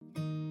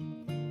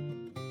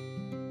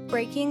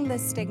Breaking the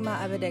stigma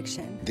of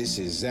addiction. This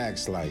is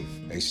Zach's life,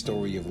 a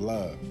story of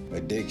love,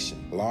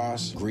 addiction,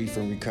 loss, grief,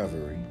 and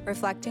recovery.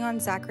 Reflecting on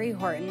Zachary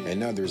Horton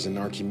And others in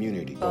our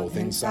community, both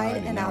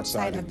inside and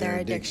outside of their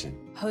addiction.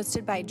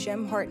 Hosted by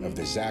Jim Horton of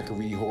the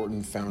Zachary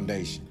Horton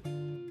Foundation.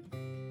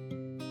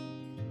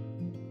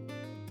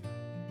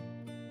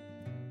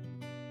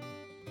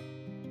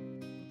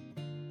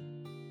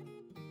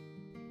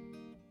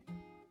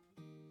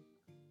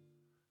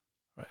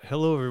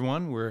 Hello,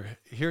 everyone. We're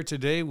here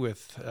today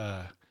with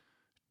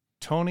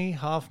Tony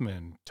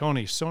Hoffman.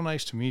 Tony, so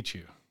nice to meet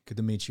you. Good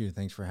to meet you.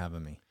 Thanks for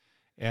having me.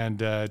 And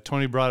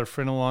Tony brought a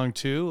friend along,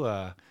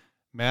 too.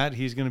 Matt,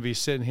 he's going to be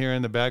sitting here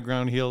in the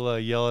background. He'll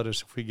yell at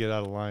us if we get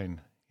out of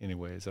line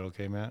anyway. Is that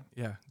okay, Matt?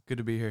 Yeah, good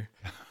to be here.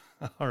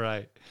 All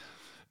right.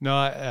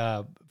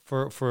 No,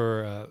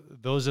 for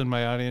those in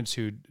my audience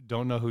who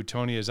don't know who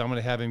Tony is, I'm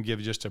going to have him give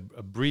just a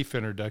brief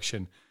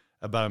introduction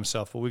about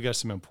himself. But we got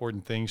some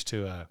important things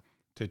to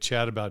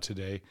chat about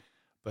today.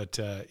 But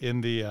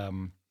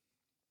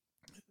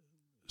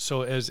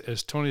so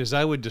as Tony, as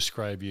I would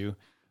describe you,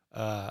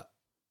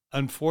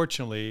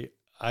 unfortunately,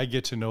 I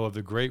get to know of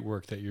the great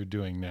work that you're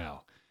doing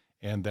now,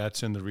 and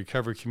that's in the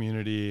recovery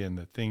community and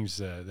the things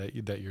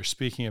that you're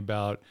speaking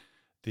about,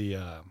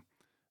 the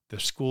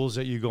schools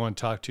that you go and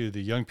talk to,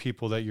 the young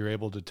people that you're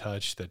able to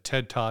touch, the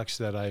TED Talks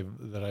that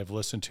I've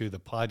listened to, the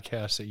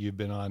podcasts that you've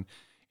been on,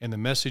 and the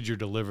message you're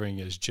delivering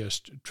is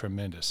just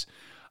tremendous.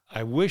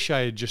 I wish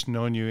I had just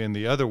known you in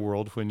the other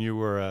world when you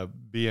were a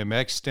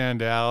BMX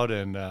standout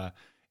and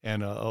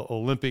an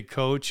Olympic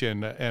coach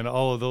and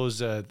all of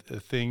those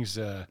things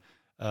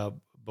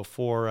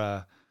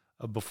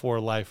before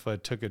life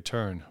took a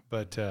turn.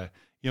 But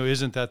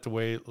isn't that the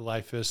way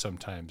life is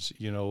sometimes?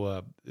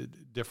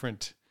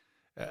 Different.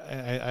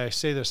 I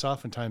say this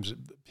oftentimes.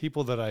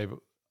 People that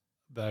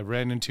I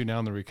ran into now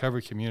in the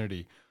recovery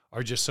community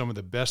are just some of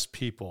the best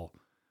people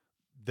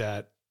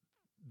that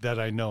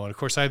I know. And of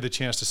course I have the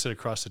chance to sit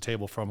across the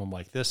table from them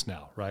like this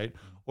now, right?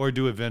 Or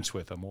do events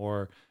with them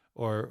or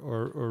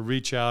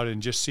reach out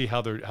and just see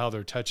how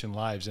they're touching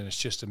lives. And it's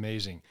just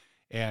amazing.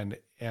 And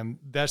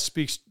that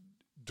speaks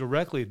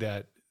directly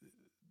that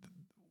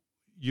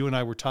you and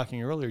I were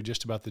talking earlier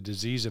just about the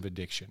disease of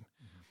addiction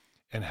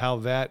and how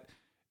that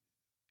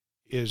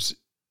is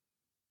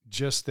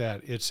just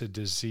that it's a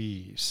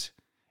disease.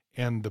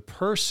 And the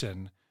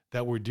person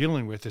that we're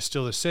dealing with is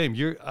still the same.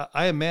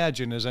 I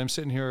imagine, as I'm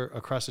sitting here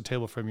across the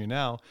table from you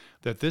now,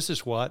 that this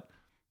is what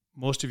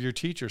most of your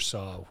teachers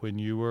saw when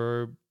you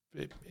were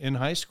in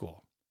high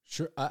school.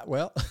 Sure.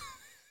 Well,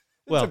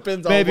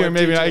 depends on maybe or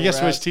maybe I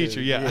guess which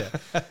teacher. Yeah.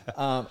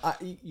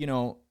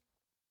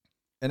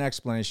 An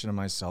explanation of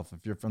myself.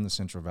 If you're from the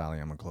Central Valley,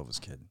 I'm a Clovis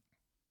kid,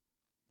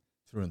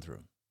 through and through.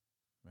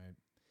 Right.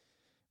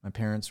 My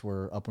parents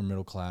were upper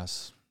middle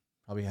class.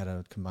 Probably had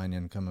a combined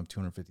income of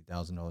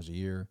 $250,000 a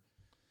year.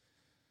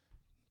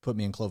 Put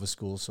me in Clovis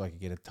school so I could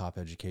get a top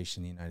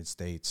education in the United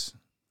States,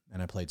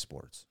 and I played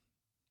sports.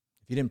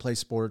 If you didn't play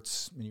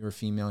sports when you were a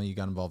female, you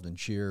got involved in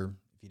cheer.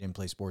 If you didn't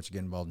play sports, you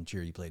get involved in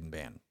cheer, you played in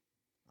band.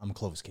 I'm a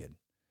Clovis kid,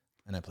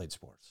 and I played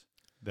sports.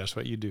 That's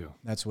what you do.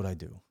 That's what I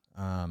do.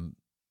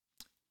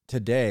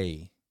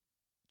 Today,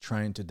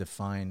 trying to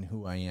define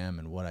who I am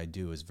and what I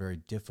do is very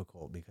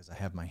difficult because I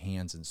have my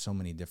hands in so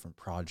many different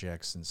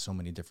projects and so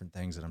many different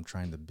things that I'm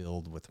trying to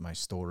build with my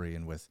story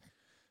and with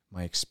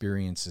my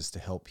experiences to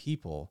help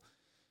people.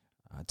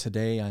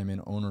 Today, I'm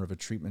an owner of a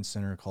treatment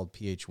center called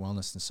PH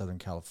Wellness in Southern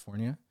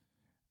California.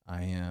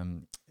 I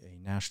am a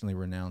nationally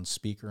renowned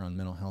speaker on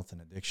mental health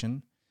and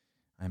addiction.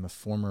 I'm a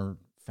former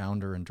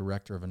founder and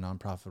director of a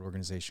nonprofit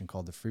organization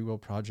called the Free Will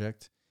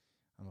Project.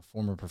 I'm a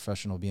former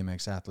professional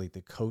BMX athlete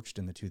that coached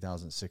in the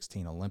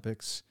 2016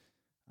 Olympics.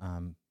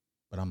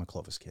 But I'm a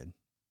Clovis kid.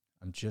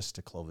 I'm just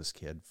a Clovis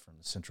kid from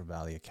the Central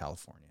Valley of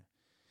California.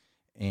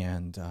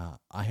 And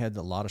I had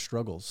a lot of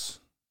struggles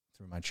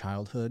through my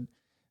childhood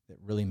that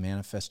really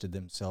manifested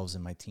themselves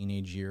in my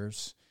teenage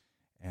years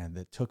and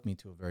that took me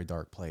to a very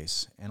dark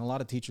place. And a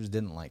lot of teachers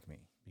didn't like me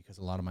because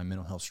a lot of my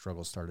mental health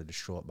struggles started to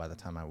show up by the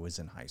time I was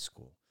in high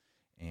school.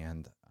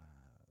 And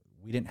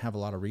we didn't have a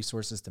lot of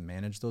resources to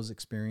manage those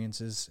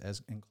experiences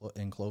as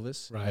in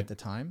Clovis at the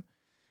time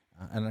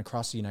and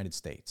across the United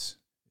States.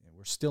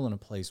 We're still in a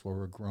place where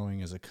we're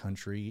growing as a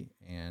country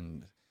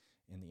and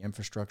in the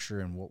infrastructure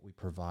and what we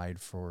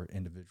provide for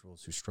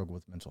individuals who struggle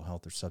with mental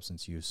health or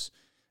substance use,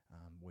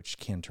 which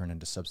can turn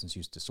into substance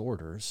use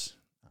disorders,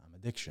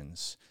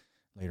 addictions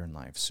later in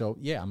life. So,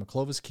 yeah, I'm a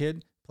Clovis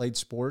kid, played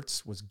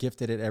sports, was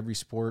gifted at every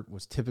sport,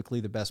 was typically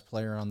the best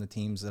player on the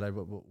teams that I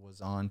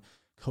was on.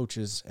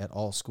 Coaches at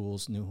all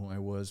schools knew who I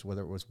was,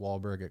 whether it was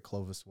Wahlberg at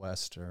Clovis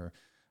West or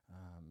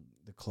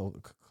the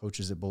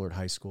coaches at Bullard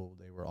High School.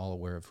 They were all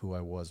aware of who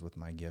I was with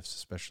my gifts,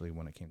 especially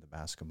when it came to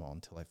basketball,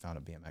 until I found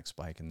a BMX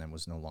bike and then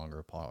was no longer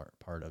a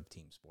part of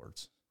team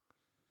sports.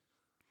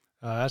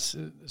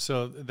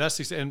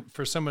 And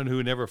for someone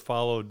who never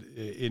followed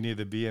any of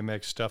the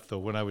BMX stuff, though,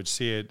 when I would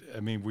see it, I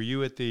mean, were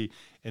you at the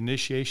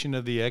initiation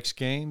of the X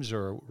Games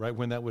or right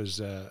when that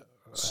was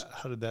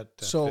How did that?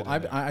 So fit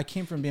in there? I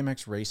came from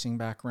BMX racing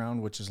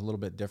background, which is a little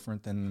bit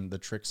different than the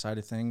trick side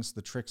of things.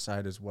 The trick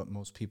side is what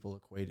most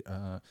people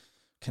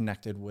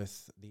connected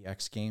with the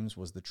X Games,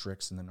 was the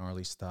tricks and the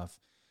gnarly stuff.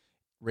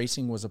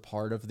 Racing was a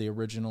part of the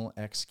original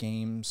X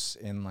Games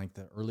in like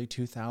the early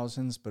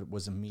 2000s, but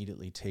was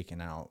immediately taken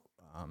out.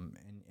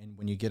 And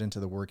when you get into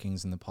the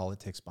workings and the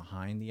politics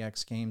behind the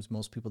X Games,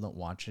 most people don't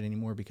watch it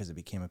anymore because it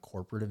became a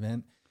corporate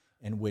event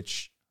in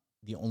which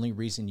the only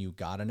reason you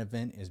got an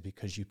event is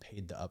because you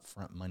paid the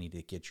upfront money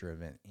to get your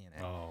event in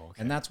it. Oh,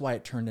 okay. And that's why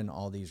it turned into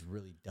all these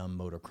really dumb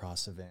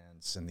motocross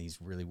events and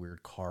these really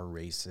weird car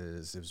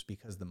races. It was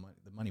because the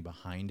money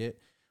behind it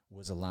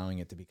was allowing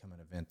it to become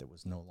an event that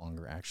was no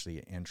longer actually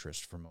an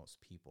interest for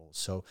most people.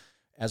 So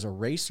as a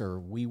racer,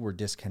 we were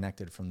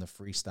disconnected from the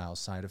freestyle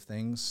side of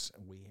things.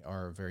 We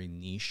are a very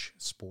niche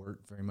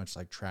sport, very much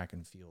like track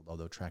and field,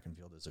 although track and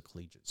field is a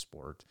collegiate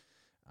sport.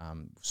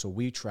 So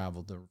we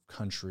traveled the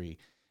country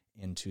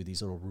into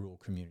these little rural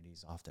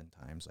communities,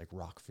 oftentimes like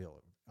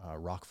Rockford,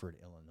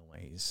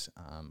 Illinois,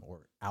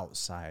 or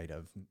outside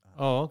of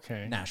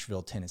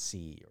Nashville,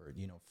 Tennessee, or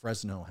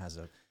Fresno has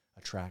a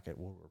track at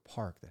Woodward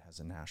Park that has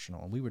a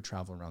national, and we would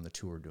travel around the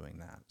tour doing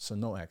that. So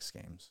no X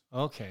Games.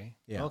 Okay.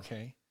 Yeah.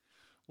 Okay.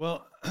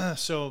 Well,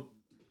 so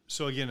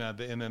again,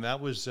 and then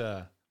that was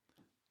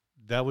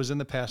in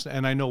the past,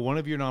 and I know one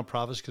of your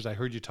nonprofits, because I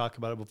heard you talk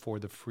about it before,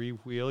 the Free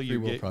Wheel. Free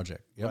Wheel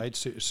Project. Yep. Right.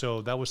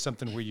 So that was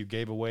something where you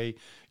gave away.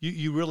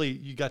 You really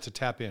got to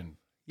tap in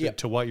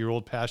to what your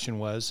old passion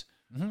was.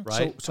 Mm-hmm.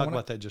 Right. So talk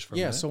about that just for a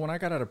minute. So when I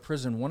got out of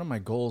prison, one of my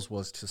goals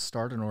was to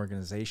start an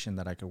organization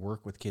that I could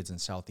work with kids in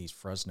Southeast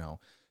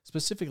Fresno.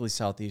 Specifically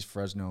Southeast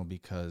Fresno,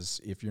 because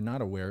if you're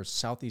not aware,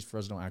 Southeast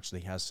Fresno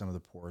actually has some of the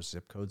poorest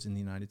zip codes in the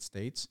United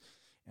States.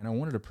 And I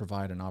wanted to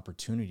provide an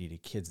opportunity to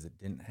kids that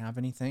didn't have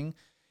anything.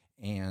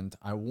 And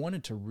I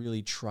wanted to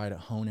really try to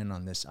hone in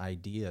on this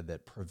idea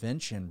that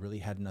prevention really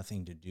had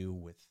nothing to do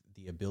with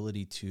the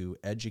ability to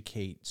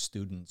educate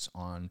students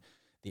on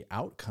the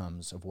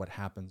outcomes of what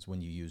happens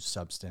when you use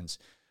substance,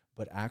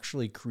 but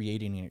actually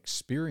creating an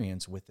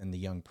experience within the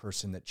young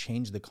person that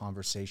changed the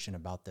conversation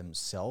about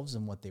themselves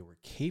and what they were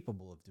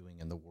capable of doing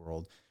in the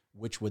world,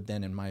 which would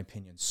then, in my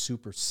opinion,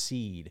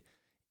 supersede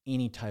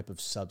any type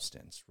of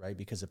substance, right?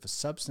 Because if a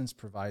substance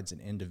provides an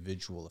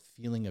individual a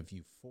feeling of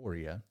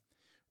euphoria,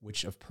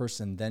 which a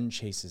person then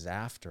chases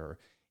after,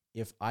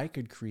 if I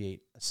could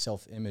create a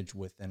self-image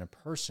within a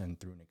person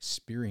through an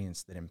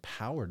experience that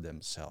empowered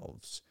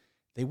themselves,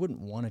 they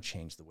wouldn't want to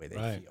change the way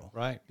they feel,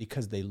 right?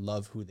 Because they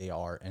love who they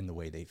are and the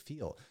way they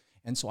feel.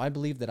 And so I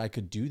believe that I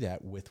could do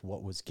that with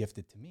what was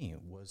gifted to me,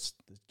 was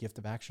the gift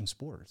of action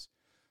sports.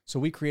 So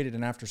we created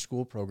an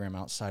after-school program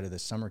outside of the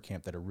summer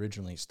camp that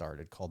originally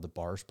started called the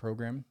BARS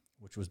program,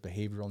 which was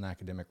Behavioral and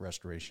Academic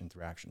Restoration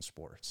through Action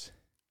Sports.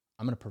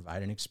 I'm going to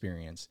provide an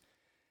experience.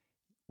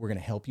 We're going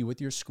to help you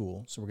with your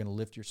school. So we're going to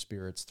lift your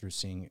spirits through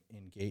seeing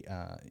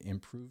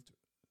improved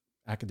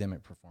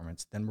academic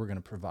performance. Then we're going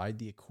to provide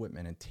the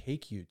equipment and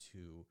take you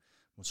to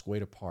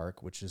Mosqueda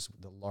Park, which is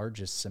the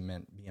largest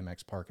cement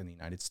BMX park in the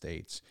United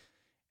States.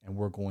 And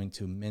we're going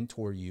to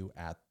mentor you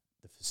at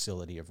the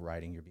facility of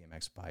riding your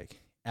BMX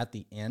bike. At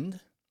the end,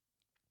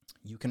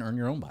 you can earn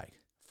your own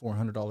bike,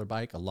 $400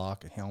 bike, a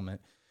lock, a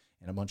helmet,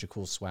 and a bunch of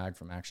cool swag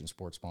from Action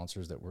Sports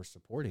sponsors that were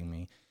supporting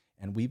me.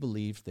 And we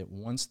believed that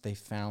once they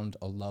found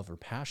a love or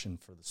passion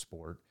for the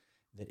sport,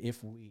 that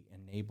if we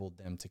enabled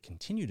them to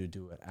continue to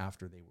do it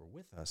after they were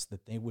with us,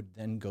 that they would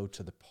then go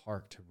to the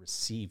park to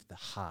receive the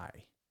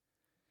high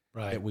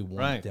that we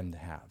wanted them to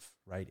have,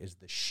 right? Is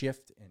the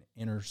shift in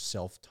inner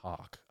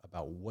self-talk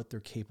about what they're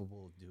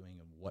capable of doing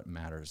and what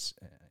matters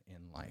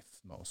in life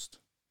most.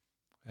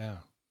 Yeah.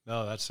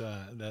 No, that's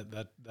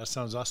that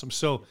sounds awesome.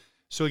 So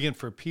again,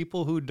 for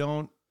people who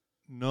don't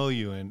know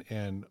you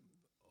and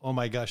oh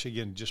my gosh,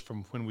 again, just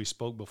from when we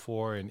spoke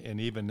before and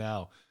even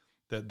now,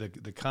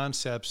 the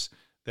concepts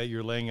that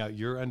you're laying out,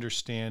 your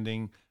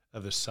understanding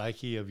of the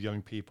psyche of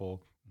young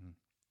people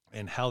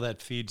and how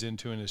that feeds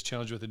into and is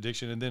challenged with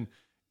addiction. And then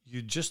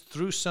you just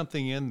threw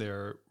something in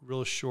there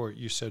real short.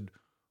 You said,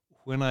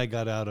 when I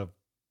got out of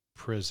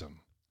prison.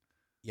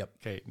 Yep.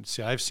 Okay.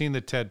 See, I've seen the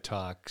TED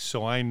Talk,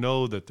 so I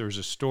know that there's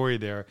a story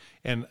there,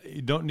 and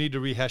you don't need to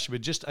rehash it,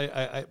 but just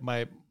I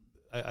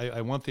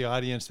want the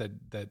audience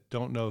that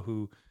don't know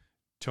who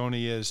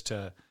Tony is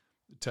to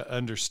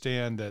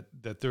understand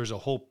that there's a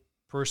whole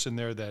person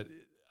there that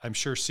I'm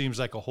sure seems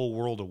like a whole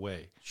world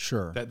away.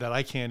 Sure. That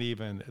I can't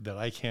even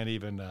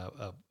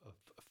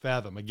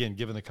fathom, again,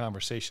 given the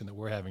conversation that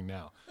we're having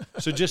now.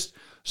 So just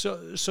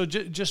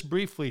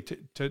briefly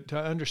to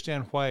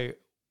understand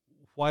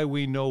why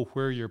we know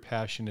where your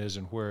passion is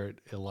and where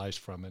it lies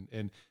from,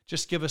 and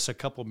just give us a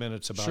couple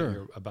minutes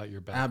about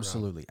your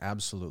background.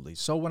 Absolutely.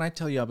 So when I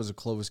tell you I was a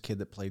Clovis kid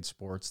that played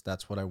sports,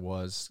 that's what I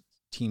was.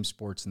 Team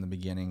sports in the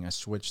beginning. I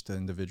switched to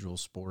individual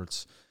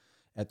sports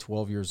at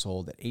 12 years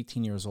old. At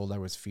 18 years old, I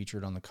was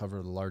featured on the cover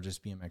of the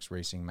largest BMX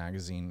racing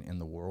magazine in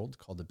the world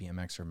called the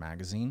BMXer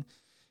magazine.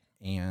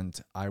 And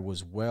I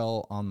was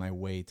well on my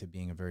way to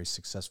being a very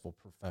successful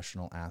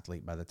professional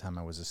athlete by the time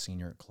I was a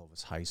senior at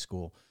Clovis High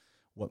School.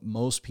 What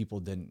most people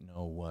didn't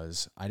know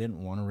was I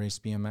didn't want to race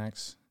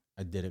BMX.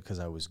 I did it because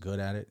I was good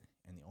at it.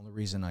 And the only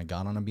reason I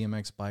got on a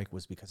BMX bike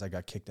was because I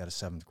got kicked out of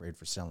 7th grade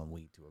for selling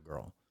weed to a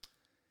girl.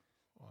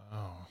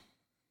 Wow.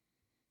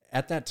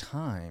 At that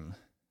time,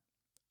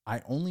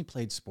 I only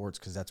played sports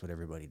because that's what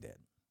everybody did.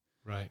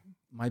 Right.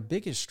 My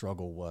biggest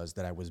struggle was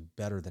that I was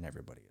better than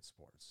everybody at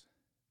sports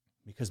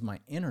because my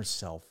inner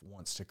self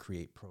wants to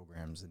create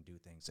programs and do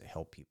things that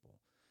help people.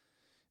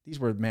 These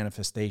were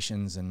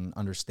manifestations and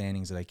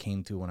understandings that I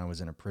came to when I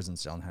was in a prison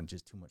cell and had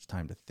just too much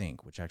time to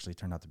think, which actually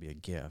turned out to be a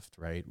gift,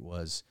 right?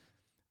 Was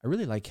I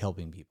really like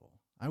helping people.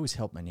 I always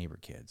helped my neighbor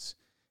kids.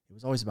 It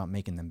was always about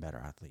making them better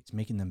athletes,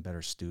 making them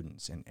better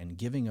students, and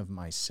giving of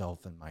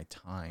myself and my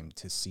time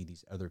to see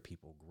these other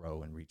people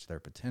grow and reach their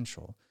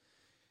potential.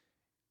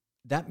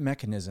 That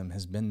mechanism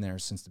has been there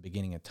since the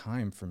beginning of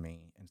time for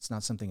me, and it's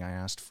not something I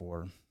asked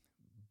for,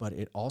 but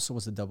it also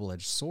was a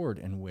double-edged sword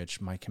in which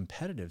my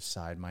competitive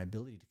side, my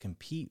ability to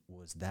compete,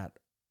 was that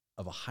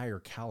of a higher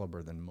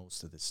caliber than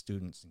most of the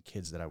students and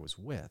kids that I was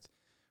with,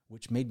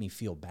 which made me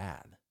feel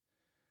bad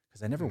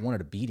because I never wanted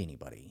to beat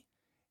anybody.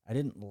 I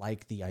didn't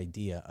like the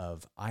idea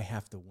of I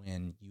have to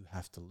win, you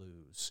have to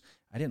lose.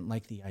 I didn't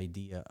like the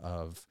idea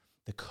of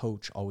the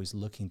coach always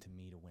looking to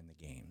me to win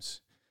the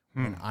games.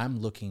 When I'm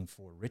looking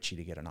for Richie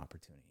to get an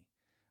opportunity.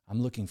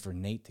 I'm looking for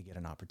Nate to get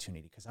an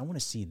opportunity because I want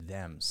to see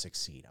them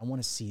succeed. I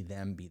want to see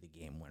them be the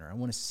game winner. I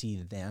want to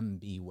see them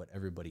be what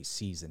everybody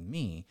sees in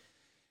me.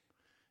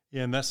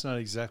 Yeah, and that's not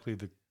exactly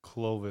the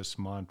Clovis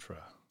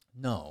mantra.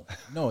 No,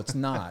 it's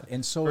not.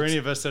 And so for any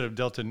of us that have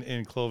dealt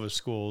in Clovis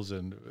schools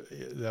and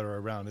that are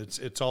around,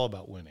 it's all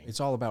about winning. It's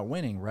all about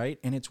winning, right?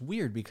 And it's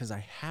weird because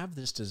I have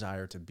this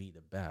desire to be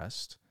the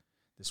best,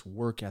 this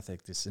work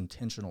ethic, this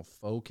intentional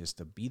focus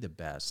to be the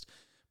best,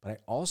 but I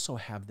also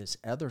have this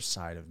other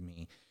side of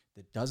me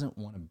that doesn't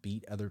want to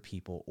beat other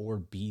people or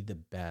be the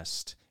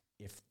best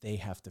if they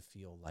have to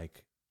feel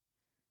like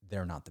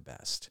they're not the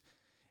best.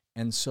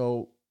 And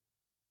so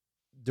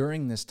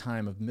during this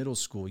time of middle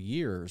school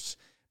years,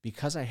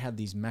 because I had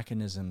these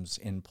mechanisms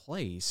in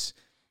place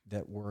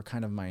that were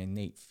kind of my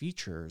innate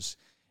features,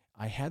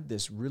 I had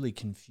this really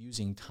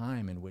confusing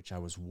time in which I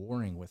was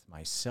warring with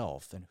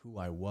myself and who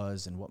I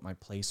was and what my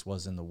place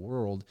was in the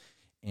world,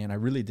 and I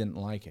really didn't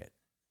like it.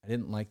 I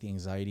didn't like the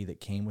anxiety that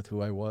came with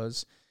who I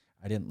was.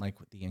 I didn't like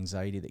the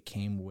anxiety that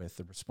came with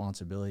the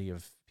responsibility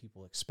of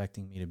people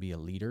expecting me to be a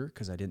leader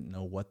because I didn't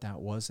know what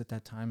that was at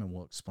that time, and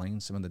we'll explain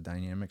some of the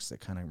dynamics that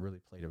kind of really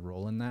played a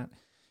role in that.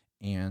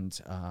 And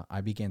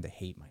I began to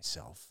hate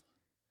myself.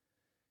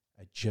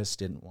 I just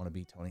didn't want to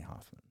be Tony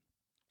Hoffman.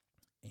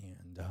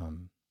 And,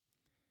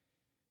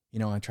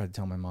 I tried to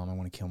tell my mom I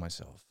want to kill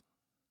myself.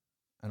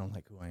 I don't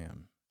like who I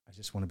am. I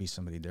just want to be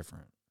somebody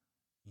different.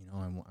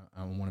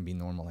 I want to be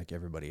normal like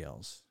everybody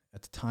else.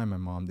 At the time, my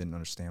mom didn't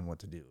understand what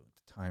to do.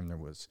 At the time, there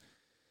was,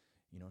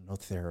 no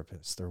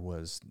therapist. There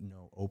was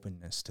no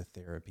openness to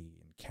therapy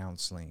and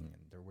counseling.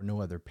 And there were no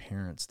other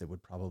parents that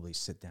would probably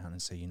sit down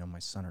and say, my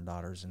son or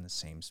daughter's in the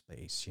same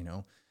space.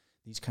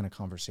 These kind of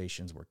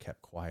conversations were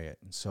kept quiet.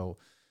 And so,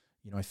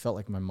 I felt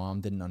like my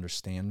mom didn't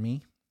understand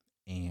me.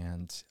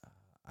 And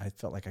I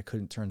felt like I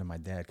couldn't turn to my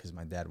dad because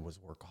my dad was a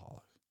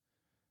workaholic.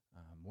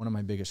 One of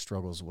my biggest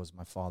struggles was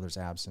my father's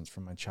absence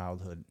from my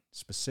childhood,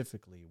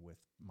 specifically with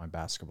my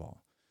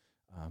basketball,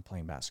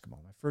 playing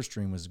basketball. My first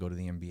dream was to go to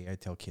the NBA. I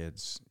tell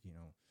kids,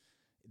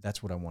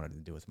 that's what I wanted to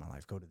do with my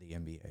life, go to the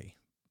NBA.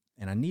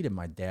 And I needed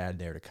my dad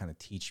there to kind of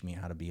teach me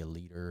how to be a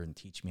leader and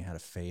teach me how to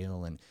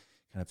fail and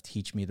kind of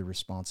teach me the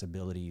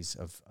responsibilities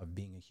of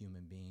being a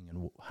human being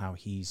and how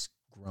he's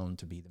grown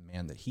to be the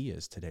man that he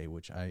is today,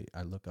 which I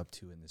look up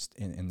to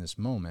in this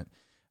moment.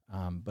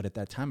 But at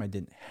that time, I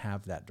didn't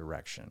have that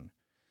direction.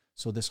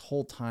 So this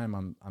whole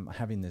time I'm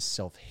having this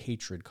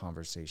self-hatred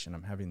conversation.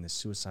 I'm having this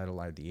suicidal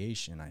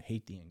ideation. I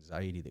hate the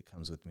anxiety that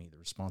comes with me, the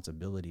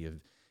responsibility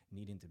of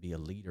needing to be a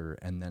leader,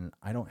 and then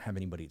I don't have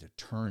anybody to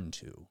turn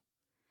to.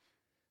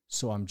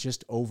 So I'm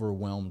just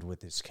overwhelmed with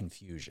this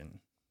confusion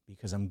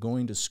because I'm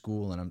going to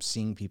school and I'm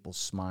seeing people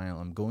smile.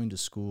 I'm going to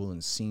school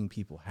and seeing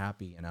people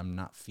happy, and I'm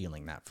not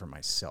feeling that for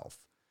myself.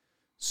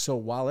 So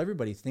while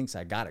everybody thinks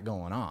I got it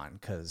going on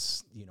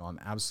because, I'm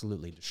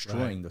absolutely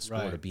destroying the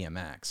sport of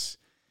BMX,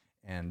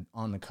 and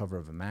on the cover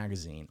of a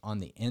magazine, on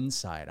the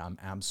inside, I'm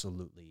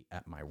absolutely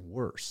at my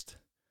worst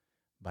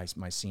by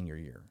my senior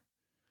year.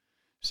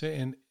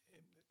 And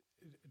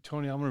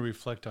Tony, I'm going to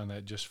reflect on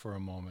that just for a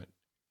moment,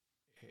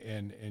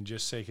 and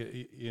just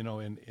say,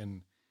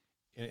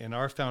 in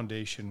our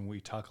foundation, we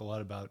talk a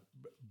lot about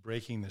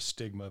breaking the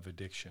stigma of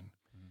addiction,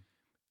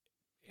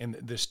 and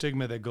the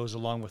stigma that goes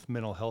along with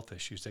mental health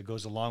issues, that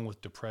goes along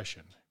with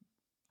depression,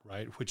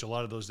 right? Which a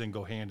lot of those then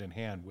go hand in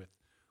hand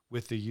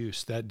with the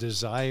use, that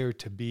desire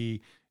to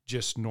be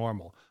just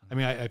normal. I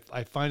mean,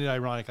 I find it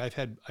ironic. I've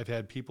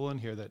had people in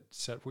here that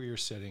sit where you're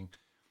sitting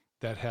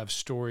that have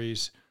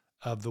stories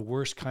of the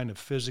worst kind of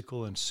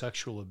physical and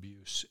sexual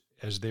abuse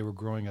as they were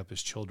growing up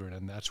as children,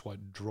 and that's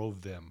what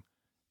drove them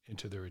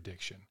into their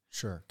addiction.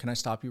 Sure. Can I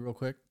stop you real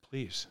quick?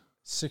 Please.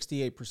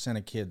 68%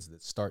 of kids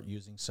that start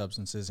using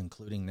substances,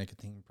 including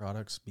nicotine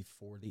products,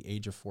 before the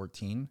age of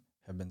 14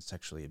 have been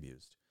sexually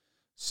abused.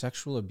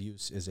 Sexual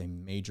abuse is a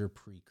major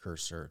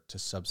precursor to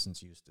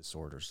substance use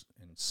disorders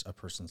in a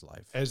person's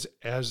life. As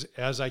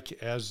I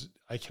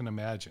can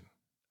imagine.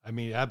 I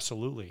mean,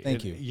 absolutely.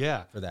 Thank you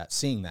Yeah. for that,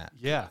 seeing that.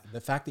 Yeah.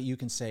 The fact that you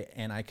can say,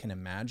 and I can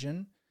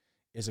imagine,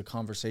 is a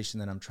conversation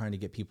that I'm trying to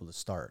get people to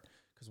start.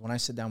 Because when I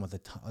sit down with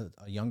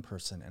a young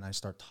person and I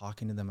start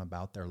talking to them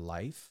about their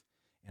life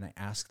and I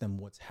ask them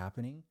what's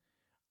happening,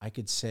 I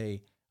could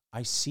say,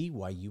 I see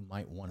why you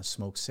might want to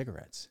smoke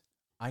cigarettes.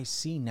 I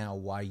see now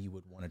why you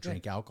would want to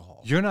drink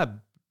alcohol. You're not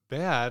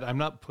bad. I'm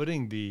not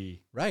putting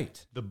the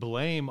Right.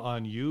 blame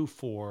on you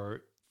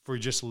for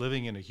just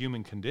living in a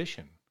human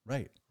condition.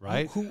 Right.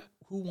 Right?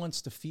 Who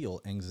wants to feel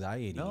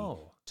anxiety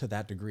No. to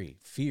that degree?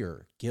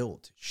 Fear,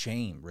 guilt,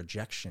 shame,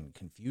 rejection,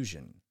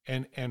 confusion.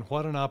 And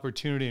what an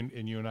opportunity,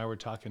 and you and I were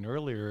talking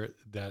earlier,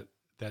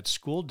 that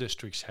school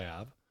districts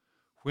have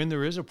when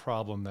there is a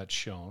problem that's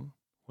shown,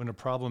 when a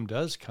problem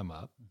does come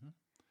up,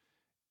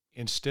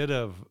 instead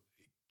of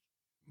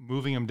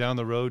moving them down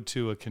the road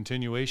to a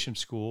continuation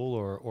school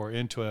or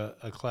into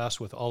a class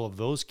with all of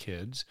those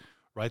kids,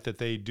 right, that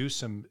they do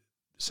some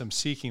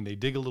seeking, they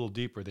dig a little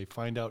deeper, they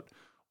find out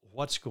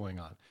what's going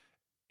on.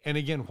 And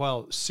again,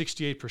 while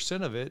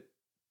 68% of it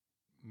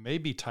may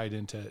be tied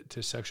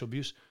into sexual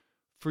abuse,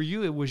 for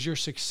you, it was your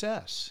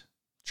success.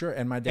 Sure,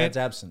 and my dad's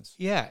absence.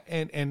 Yeah,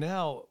 and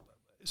now,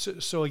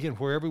 so again,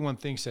 where everyone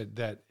thinks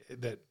that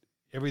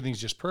everything's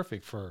just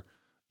perfect for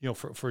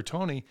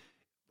Tony,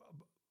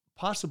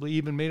 possibly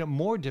even made it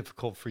more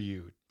difficult for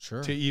you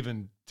Sure. to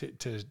even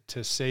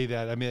to say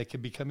that. I mean, it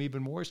could become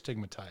even more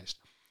stigmatized.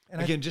 And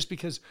again, just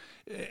because,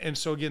 and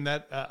so again,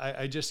 that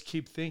I just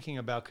keep thinking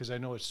about, because I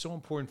know it's so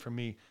important for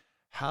me.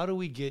 How do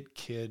we get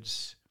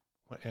kids?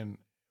 And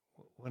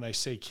when I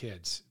say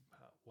kids,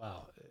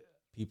 wow,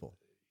 People.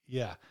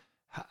 yeah.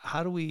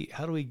 How do we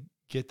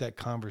get that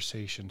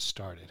conversation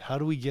started? How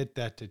do we get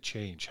that to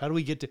change? How do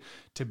we get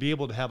to be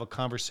able to have a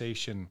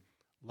conversation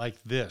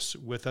like this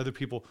with other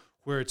people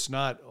where it's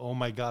not, oh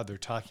my God, they're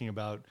talking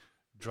about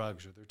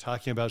drugs, or they're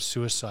talking about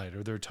suicide,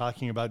 or they're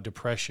talking about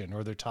depression,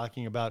 or they're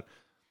talking about,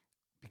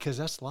 because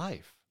that's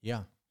life.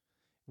 Yeah.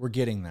 We're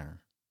getting there.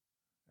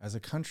 As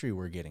a country,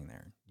 we're getting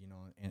there,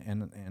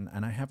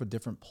 and I have a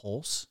different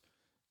pulse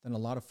than a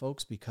lot of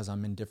folks because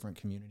I'm in different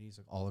communities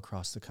all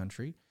across the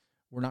country.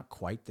 We're not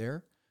quite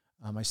there.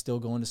 I still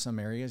go into some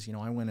areas.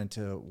 I went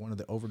into one of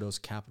the overdose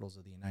capitals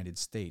of the United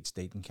States,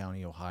 Dayton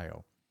County,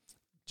 Ohio,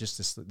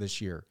 just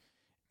this year.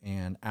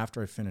 And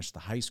after I finished the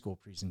high school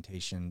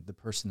presentation, the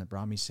person that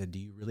brought me said, "Do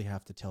you really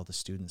have to tell the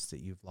students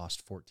that you've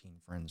lost 14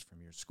 friends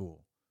from your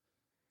school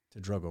to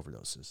drug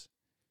overdoses?"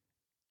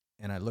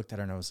 And I looked at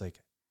her and I was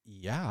like,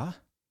 yeah,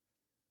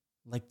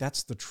 like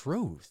that's the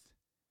truth.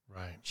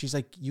 Right. She's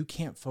like, "You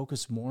can't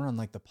focus more on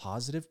like the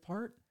positive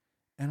part?"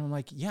 And I'm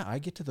like, yeah, I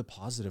get to the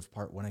positive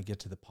part when I get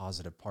to the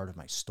positive part of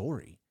my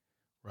story.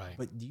 Right.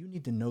 But you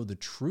need to know the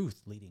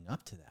truth leading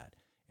up to that.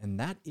 And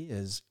that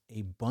is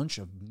a bunch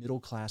of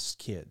middle-class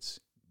kids,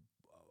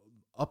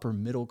 upper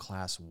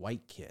middle-class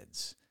white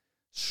kids,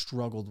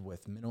 struggled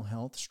with mental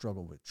health,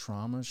 struggled with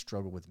trauma,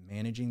 struggled with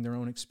managing their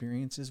own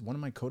experiences. One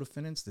of my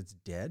co-defendants that's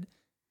dead,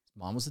 his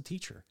mom was a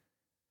teacher.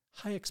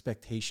 High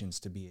expectations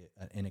to be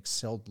an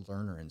excelled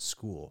learner in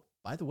school.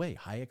 By the way,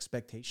 high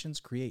expectations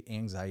create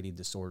anxiety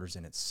disorders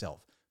in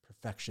itself.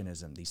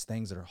 Perfectionism, these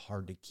things that are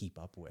hard to keep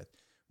up with.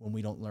 When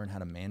we don't learn how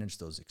to manage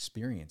those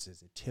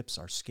experiences, it tips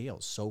our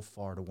scales so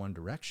far to one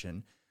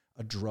direction.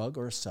 A drug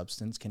or a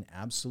substance can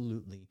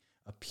absolutely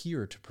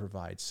appear to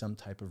provide some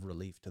type of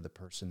relief to the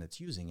person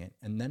that's using it.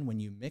 And then when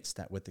you mix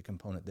that with the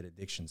component that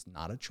addiction's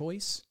not a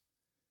choice,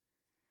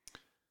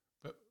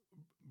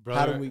 Brother,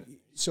 how do we...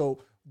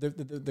 So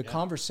the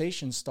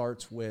conversation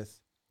starts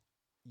with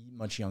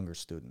much younger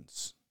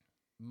students.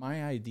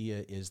 My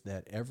idea is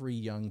that every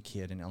young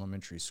kid in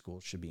elementary school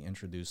should be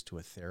introduced to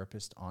a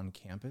therapist on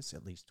campus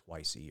at least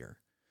twice a year.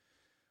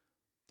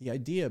 The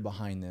idea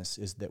behind this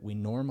is that we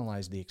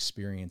normalize the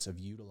experience of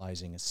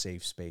utilizing a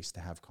safe space to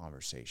have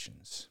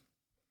conversations.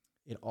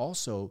 It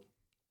also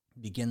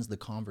begins the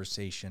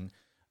conversation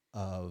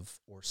of,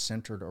 or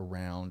centered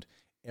around,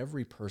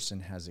 every person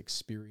has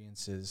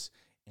experiences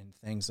and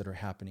things that are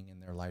happening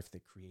in their life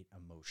that create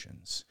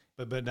emotions.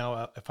 But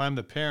now, if I'm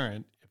the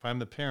parent,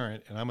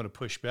 and I'm going to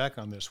push back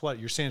on this, what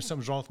you're saying?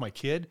 Something's wrong with my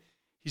kid?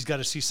 He's got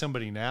to see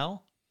somebody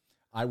now.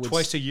 I would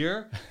twice a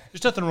year.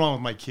 There's nothing wrong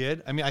with my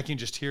kid. I mean, I can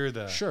just hear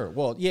the sure.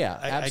 Well, yeah,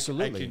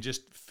 absolutely. I can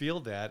just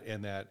feel that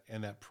and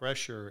that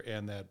pressure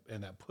and that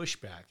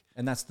pushback.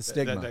 And that's the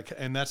stigma.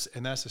 And that's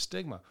the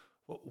stigma.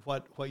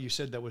 What you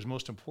said that was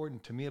most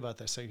important to me about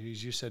that second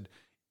is you said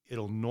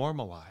it'll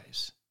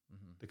normalize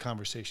the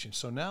conversation.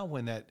 So now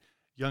when that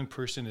young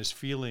person is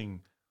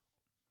feeling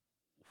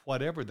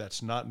whatever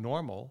that's not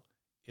normal,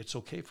 it's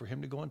okay for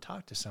him to go and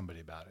talk to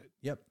somebody about it.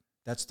 Yep.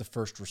 That's the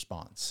first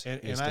response,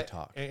 to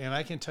talk. And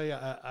I can tell you,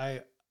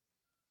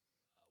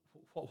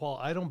 while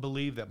I don't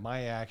believe that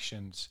my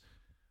actions,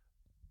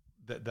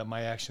 that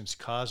my actions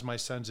caused my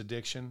son's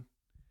addiction,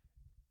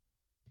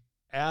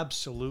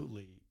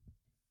 absolutely,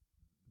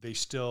 they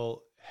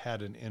still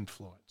had an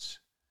influence.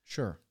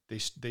 Sure.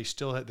 They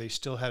still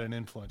had an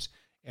influence,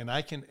 and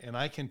I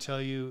can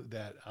tell you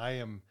that I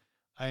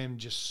am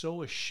just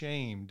so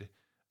ashamed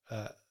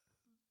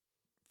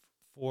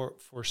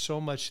for so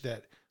much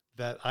that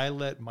I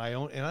let my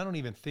own, and I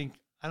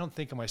don't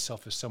think of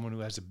myself as someone who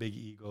has a big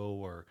ego,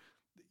 or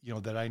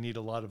that I need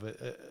a lot of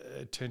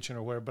attention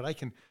or whatever. But I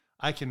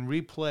can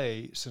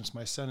replay, since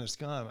my son is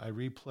gone, I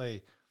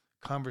replay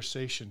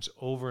conversations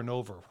over and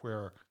over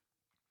where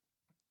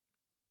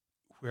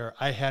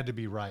I had to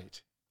be right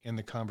in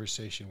the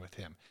conversation with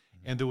him.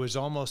 Mm-hmm. And there was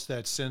almost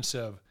that sense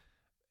of,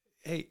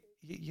 hey,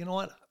 you know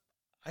what?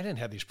 I didn't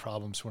have these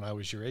problems when I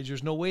was your age.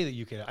 There's no way that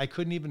you could. I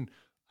couldn't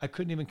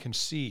even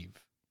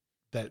conceive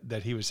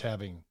that he was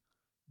having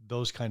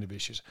those kind of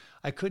issues.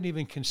 I couldn't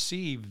even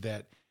conceive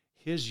that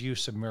his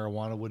use of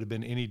marijuana would have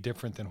been any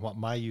different than what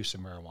my use of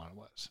marijuana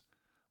was,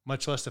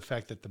 much less the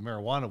fact that the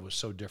marijuana was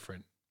so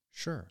different.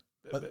 Sure.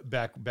 But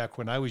back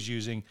when I was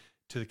using,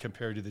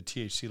 compared to the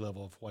THC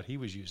level of what he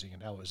was using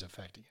and how it was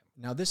affecting him.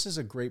 Now, this is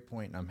a great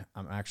point, and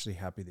I'm actually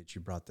happy that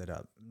you brought that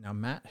up. Now,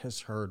 Matt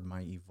has heard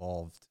my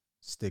evolved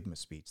stigma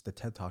speech. The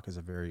TED Talk is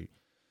a very,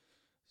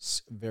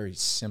 very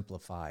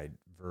simplified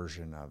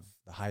version of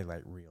the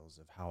highlight reels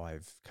of how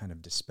I've kind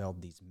of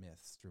dispelled these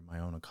myths through my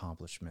own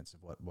accomplishments of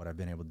what I've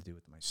been able to do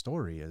with my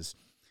story. Is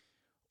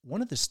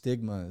one of the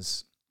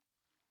stigmas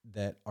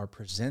that are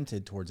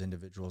presented towards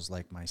individuals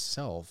like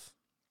myself,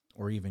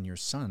 or even your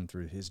son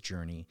through his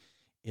journey,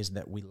 is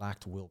that we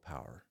lacked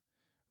willpower,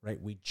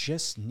 right? We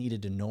just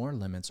needed to know our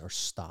limits or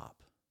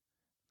stop.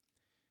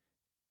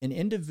 An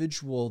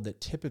individual that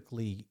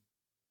typically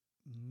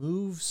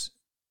moves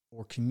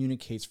or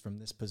communicates from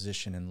this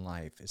position in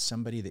life is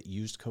somebody that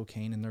used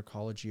cocaine in their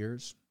college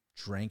years,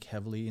 drank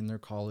heavily in their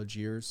college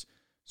years,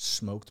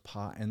 smoked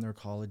pot in their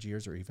college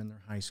years or even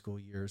their high school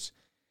years,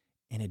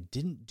 and it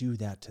didn't do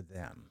that to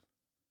them.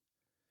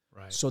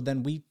 Right. So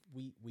then we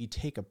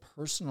take a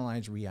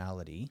personalized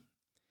reality,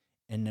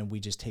 and then we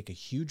just take a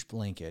huge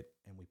blanket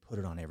and we put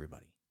it on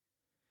everybody.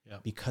 Yeah.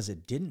 Because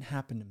it didn't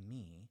happen to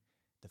me,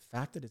 the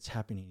fact that it's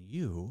happening to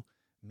you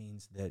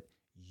means that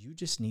you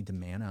just need to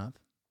man up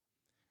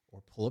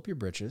or pull up your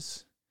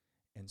britches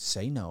and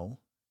say no,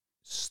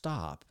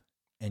 stop,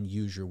 and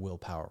use your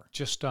willpower.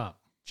 Just stop.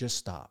 Just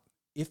stop.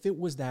 If it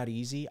was that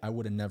easy, I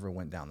would have never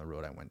went down the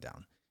road I went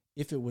down.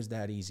 If it was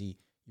that easy,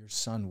 your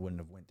son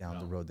wouldn't have went down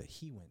the road that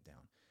he went down.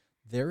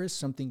 There is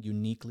something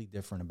uniquely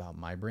different about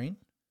my brain,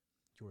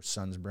 your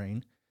son's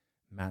brain,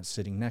 Matt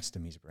sitting next to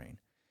me's brain.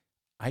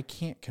 I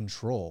can't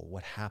control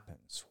what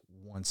happens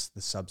once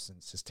the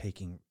substance is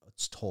taking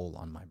its toll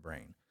on my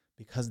brain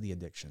because the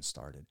addiction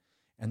started.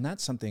 And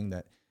that's something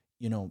that,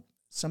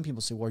 some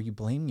people say, well, are you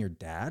blaming your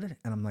dad?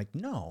 And I'm like,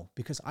 no,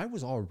 because I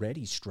was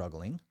already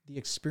struggling. The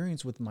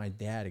experience with my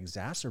dad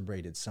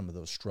exacerbated some of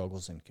those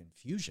struggles and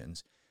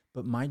confusions,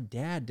 but my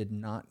dad did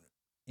not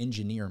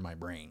engineer my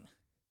brain.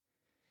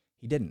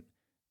 He didn't.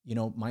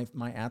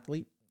 My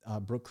athlete,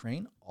 Brooke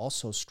Crane,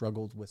 also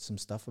struggled with some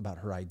stuff about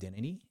her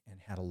identity and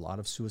had a lot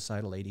of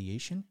suicidal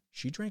ideation.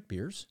 She drank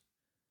beers.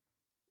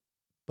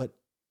 But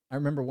I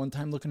remember one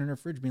time looking in her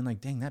fridge being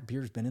like, dang, that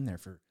beer's been in there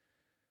for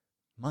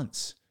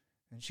months.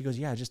 And she goes,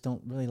 yeah, I just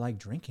don't really like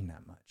drinking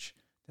that much.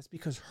 That's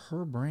because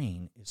her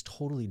brain is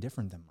totally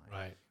different than mine.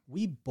 Right.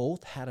 We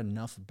both had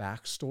enough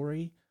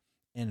backstory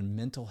and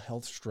mental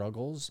health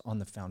struggles on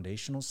the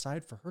foundational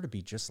side for her to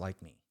be just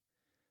like me.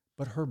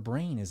 But her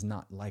brain is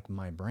not like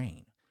my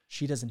brain.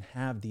 She doesn't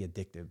have the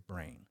addictive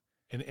brain.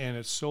 And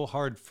it's so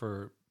hard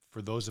for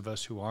those of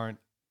us who aren't,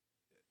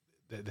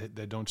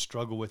 that don't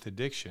struggle with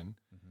addiction,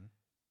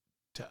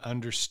 to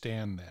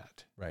understand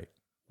that. Right.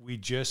 We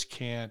just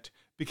can't,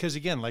 because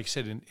again, like I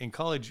said, in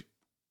college,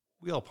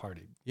 we all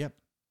partied. Yep.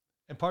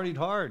 And partied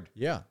hard.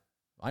 Yeah,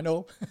 I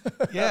know.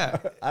 Yeah.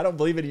 I don't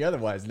believe any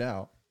otherwise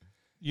now.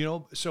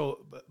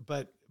 So,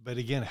 but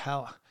again,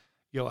 how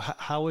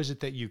is it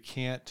that you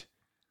can't,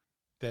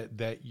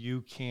 that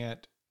you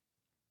can't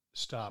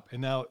stop?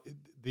 And now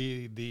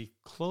the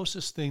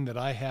closest thing that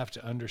I have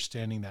to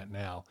understanding that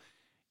now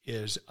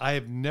is I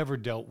have never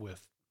dealt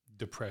with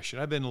depression.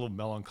 I've been a little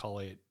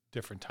melancholy at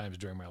different times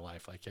during my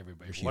life, like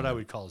everybody. What I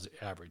would call is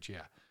average,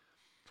 yeah.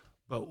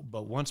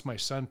 But once my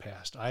son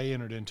passed, I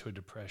entered into a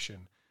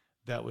depression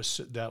that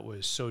was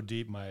so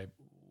deep. My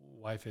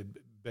wife had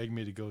begged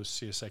me to go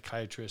see a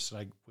psychiatrist,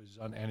 and I was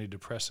on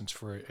antidepressants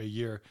for a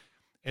year,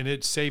 and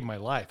it saved my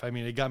life. I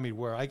mean, it got me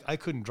where I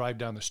couldn't drive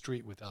down the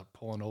street without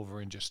pulling over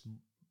and just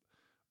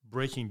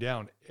breaking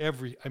down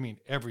every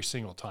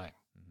single time.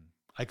 Mm-hmm.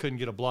 I couldn't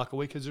get a block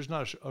away because there's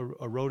not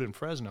a road in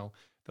Fresno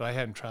that I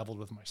hadn't traveled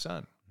with my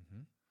son.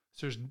 Mm-hmm.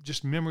 So there's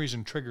just memories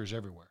and triggers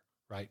everywhere,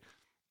 right?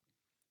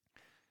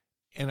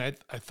 And I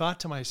thought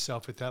to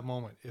myself at that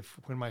moment,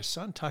 when my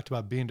son talked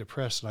about being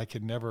depressed, and I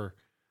could never,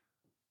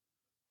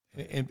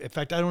 in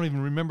fact, I don't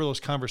even remember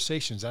those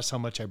conversations. That's how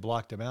much I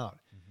blocked him out.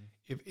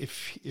 Mm-hmm.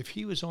 If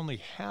he was only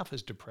half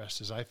as depressed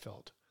as I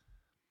felt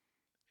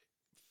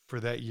for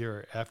that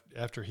year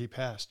after he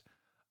passed,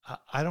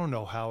 I don't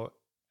know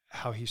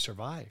how he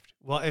survived.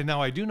 Well, and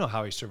now I do know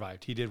how he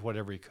survived. He did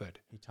whatever he could.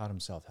 He taught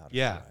himself how to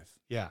Yeah. survive.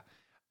 Yeah.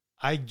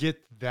 I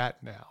get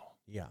that now.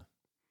 Yeah.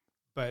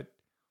 But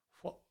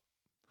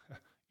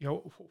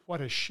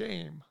what a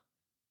shame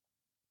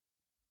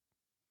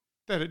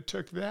that it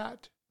took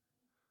that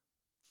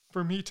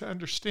for me to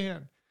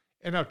understand.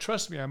 And now,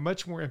 trust me, I'm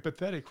much more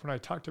empathetic when I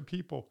talk to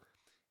people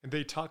and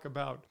they talk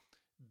about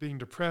being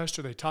depressed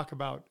or they talk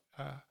about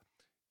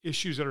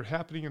issues that are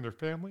happening in their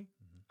family.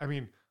 I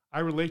mean, I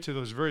relate to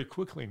those very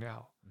quickly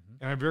now,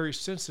 and I'm very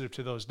sensitive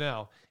to those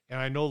now. And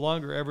I no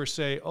longer ever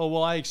say, "Oh,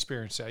 well, I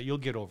experienced that. You'll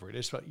get over it."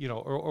 It's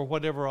or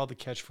whatever all the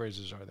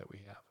catchphrases are that we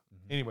have.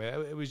 Anyway,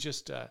 it was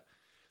just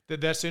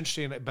that's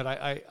interesting. But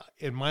I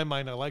in my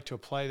mind, I like to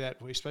apply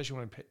that, especially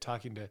when I'm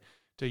talking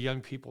to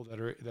young people that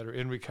are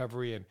in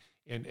recovery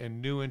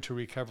and new into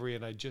recovery.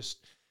 And I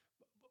just,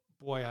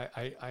 boy,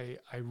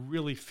 I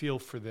really feel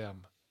for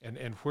them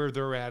and where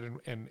they're at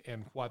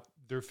and what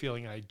they're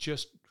feeling. I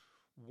just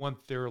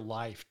want their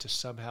life to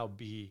somehow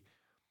be,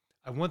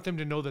 I want them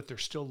to know that they're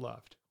still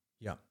loved.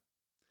 Yeah.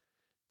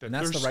 That And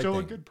that's they're the right still a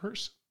thing. good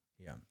person.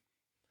 Yeah.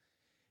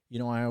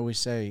 I always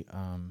say,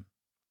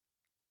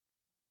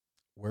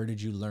 where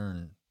did you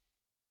learn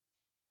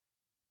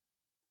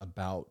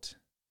about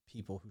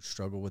people who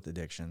struggle with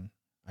addiction?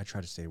 I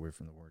try to stay away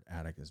from the word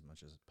addict as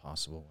much as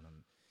possible when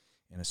I'm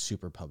in a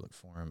super public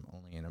forum,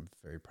 only in a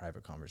very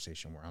private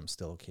conversation where I'm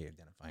still okay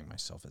identifying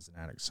myself as an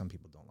addict. Some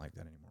people don't like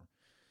that anymore.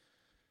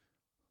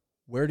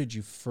 Where did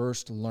you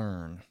first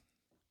learn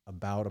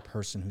about a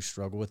person who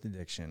struggled with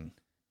addiction?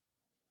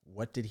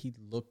 What did he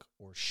look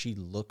or she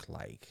look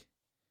like?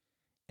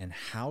 And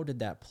how did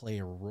that play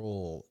a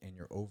role in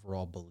your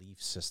overall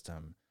belief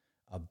system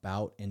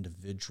about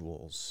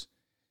individuals,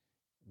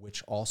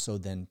 which also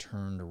then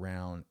turned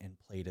around and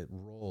played a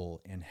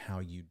role in how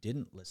you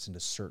didn't listen to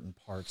certain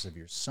parts of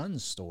your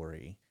son's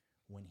story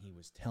when he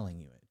was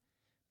telling you it?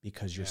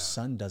 Because your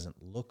son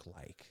doesn't look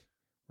like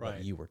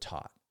what you were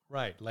taught.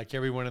 Right, like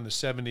everyone in the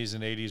 70s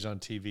and 80s on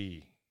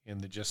TV in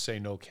the Just Say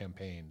No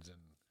campaigns and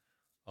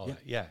all that.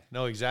 Yeah,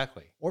 no,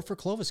 exactly. Or for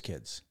Clovis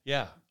kids.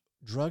 Yeah.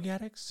 Drug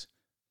addicts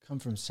come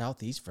from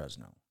Southeast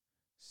Fresno,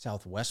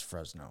 Southwest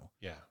Fresno,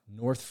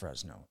 North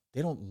Fresno.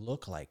 They don't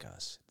look like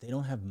us. They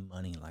don't have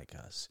money like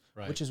us,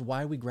 which is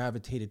why we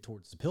gravitated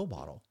towards the pill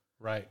bottle.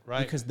 Right.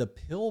 Because the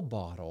pill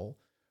bottle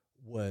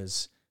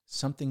was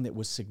something that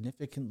was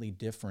significantly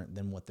different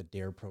than what the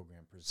DARE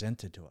program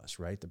presented to us,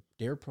 right? The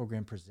DARE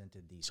program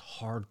presented these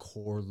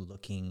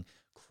hardcore-looking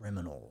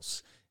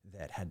criminals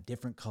that had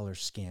different color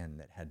skin,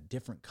 that had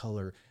different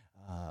color,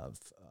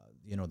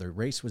 their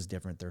race was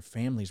different, their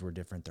families were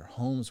different, their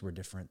homes were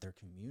different, their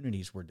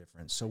communities were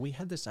different. So we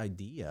had this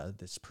idea,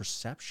 this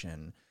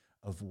perception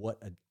of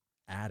what an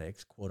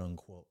addict, quote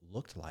unquote,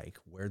 looked like,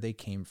 where they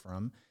came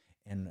from,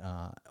 and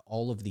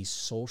all of these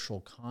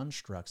social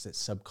constructs that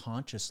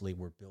subconsciously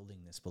were building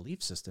this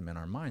belief system in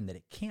our mind that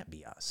it can't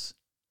be us.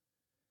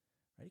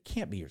 Right? It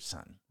can't be your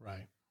son.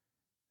 Right.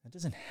 That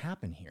doesn't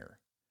happen here,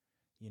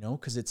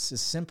 because it's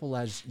as simple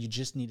as you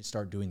just need to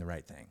start doing the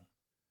right thing.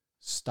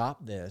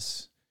 Stop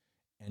this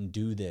and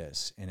do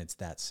this, and it's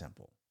that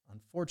simple.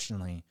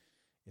 Unfortunately,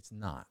 it's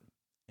not.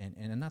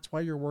 And that's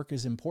why your work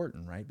is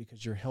important, right?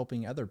 Because you're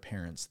helping other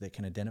parents that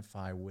can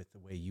identify with the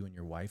way you and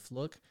your wife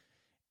look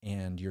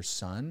and your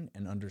son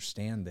and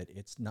understand that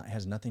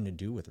has nothing to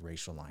do with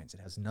racial lines. It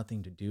has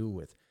nothing to do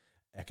with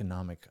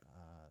economic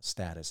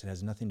status. It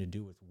has nothing to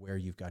do with where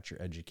you've got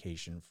your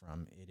education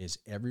from. It is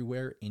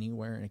everywhere,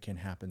 anywhere, and it can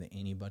happen to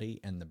anybody.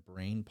 And the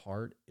brain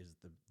part is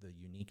the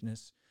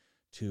uniqueness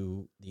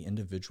to the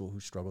individual who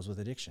struggles with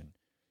addiction.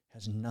 It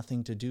has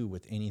nothing to do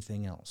with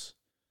anything else.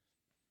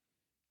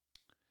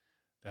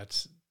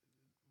 That's,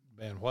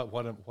 man,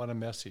 what a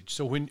message.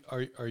 So when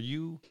are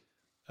you,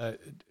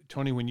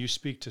 Tony, when you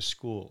speak to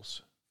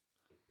schools,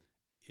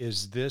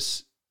 is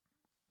this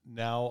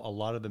now a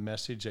lot of the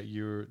message that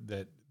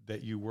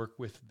you work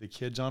with the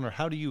kids on, or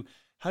how do you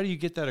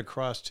get that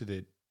across to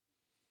the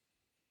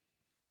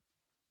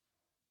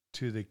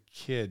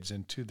kids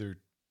and to their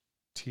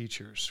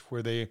teachers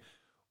where the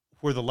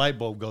light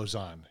bulb goes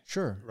on?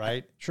 Sure.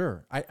 Right?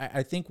 Sure.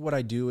 I think what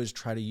I do is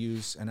try to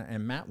use,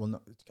 and Matt will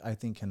know, I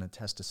think can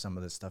attest to some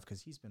of this stuff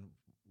because he's been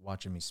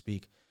watching me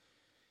speak,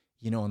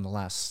 in the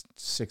last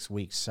 6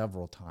 weeks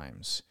several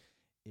times,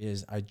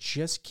 is I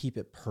just keep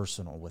it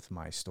personal with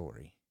my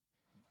story.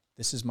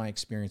 This is my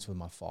experience with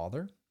my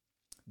father.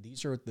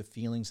 These are the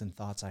feelings and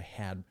thoughts I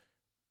had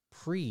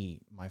pre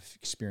my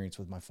experience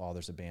with my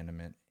father's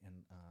abandonment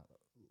and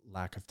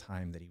lack of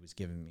time that he was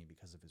giving me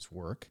because of his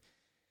work.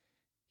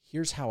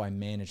 Here's how I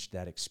managed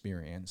that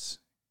experience.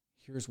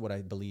 Here's what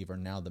I believe are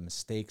now the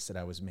mistakes that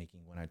I was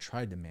making when I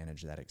tried to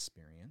manage that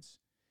experience.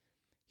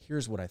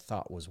 Here's what I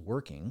thought was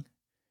working.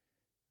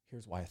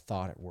 Here's why I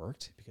thought it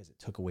worked, because it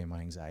took away my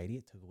anxiety.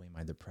 It took away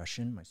my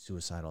depression, my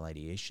suicidal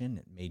ideation.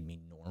 It made me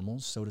normal,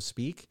 so to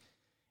speak.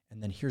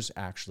 And then here's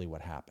actually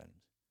what happened.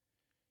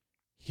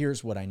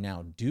 Here's what I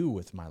now do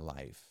with my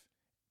life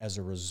as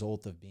a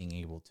result of being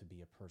able to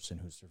be a person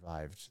who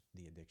survived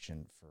the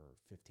addiction for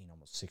 15,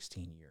 almost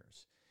 16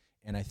 years.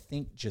 And I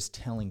think just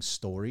telling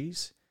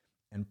stories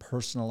and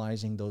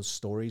personalizing those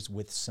stories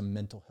with some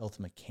mental health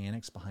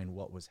mechanics behind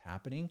what was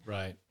happening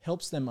Right.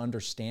 helps them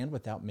understand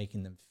without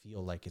making them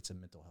feel like it's a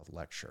mental health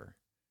lecture.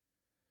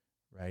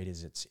 Right?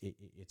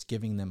 It's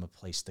giving them a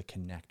place to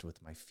connect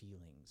with my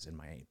feelings and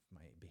my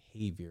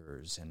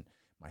behaviors and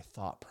my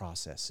thought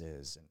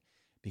processes. And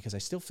because I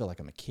still feel like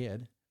I'm a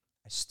kid,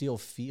 I still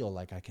feel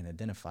like I can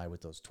identify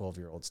with those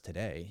 12-year-olds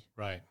today.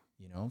 Right.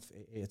 You know,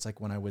 it's like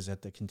when I was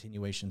at the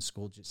continuation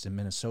school just in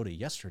Minnesota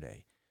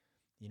yesterday,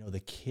 you know, the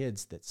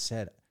kids that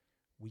said,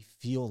 we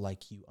feel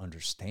like you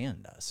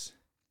understand us.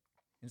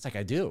 And it's like,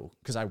 I do,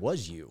 because I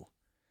was you.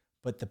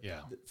 But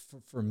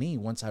for me,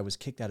 once I was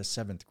kicked out of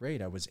 7th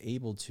grade, I was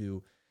able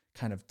to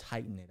kind of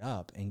tighten it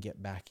up and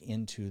get back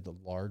into the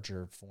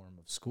larger form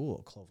of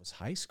school, Clovis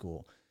High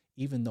School.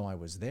 Even though I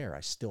was there,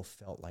 I still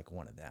felt like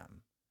one of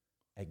them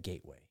at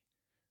Gateway,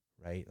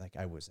 right? Like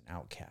I was an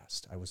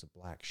outcast. I was a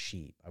black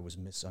sheep. I was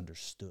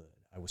misunderstood.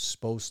 I was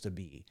supposed to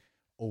be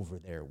over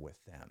there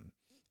with them.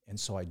 And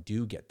so I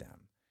do get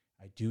them.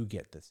 I do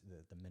get the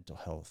mental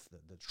health,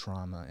 the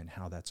trauma, and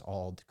how that's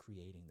all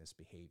creating this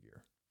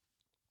behavior.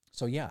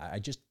 So yeah,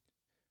 what do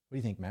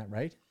you think, Matt,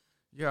 right?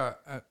 Yeah.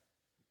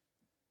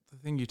 The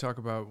thing you talk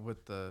about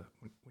with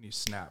when you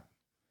snap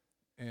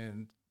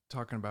and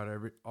talking about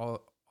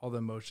all the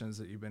emotions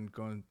that you've been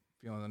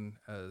feeling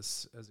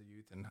as a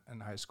youth in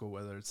high school,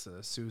 whether it's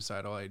the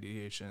suicidal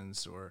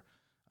ideations or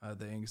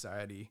the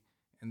anxiety,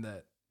 and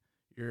that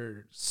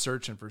you're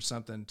searching for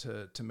something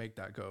to make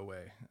that go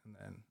away,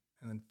 and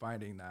then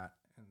finding that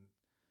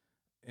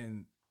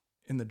and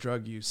in the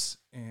drug use,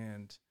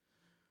 and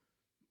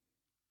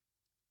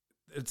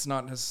it's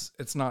not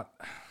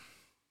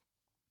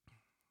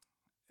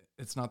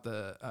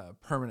the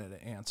permanent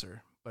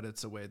answer, but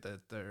it's a way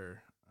that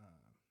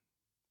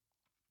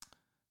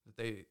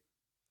they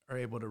are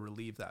able to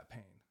relieve that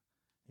pain.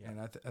 Yeah. And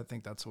I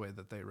think that's the way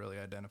that they really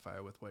identify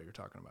with what you're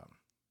talking about.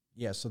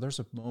 Yeah. So there's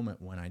a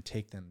moment when I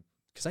take them,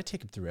 because I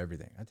take them through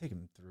everything. I take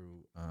them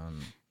through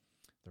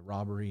the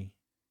robbery,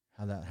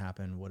 how that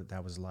happened, what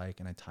that was like,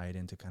 and I tie it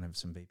into kind of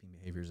some vaping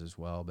behaviors as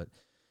well. But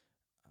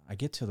I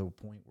get to the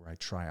point where I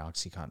try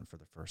OxyContin for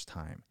the first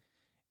time,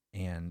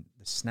 and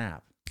the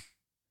snap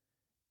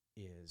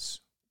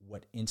is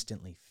what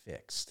instantly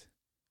fixed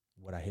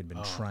what I had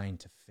been trying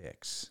to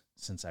fix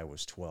since I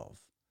was 12.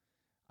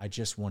 I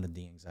just wanted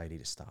the anxiety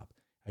to stop.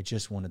 I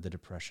just wanted the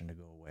depression to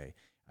go away.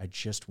 I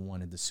just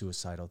wanted the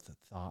suicidal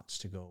thoughts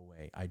to go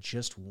away. I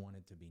just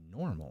wanted to be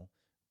normal.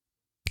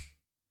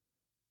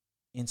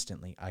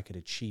 Instantly, I could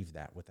achieve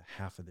that with a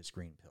half of this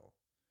green pill.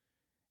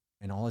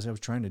 And all I was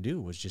trying to do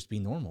was just be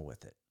normal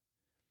with it.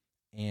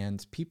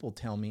 And people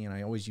tell me, and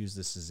I always use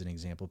this as an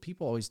example,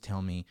 people always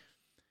tell me,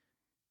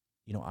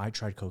 you know, I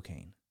tried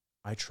cocaine.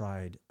 I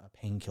tried a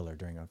painkiller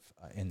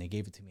and they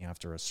gave it to me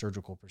after a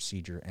surgical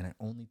procedure, and I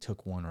only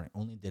took one, or I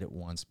only did it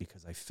once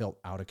because I felt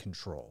out of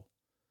control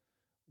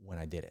when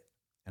I did it.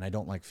 And I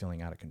don't like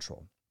feeling out of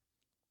control.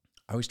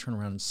 I always turn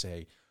around and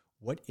say,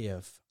 what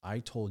if I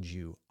told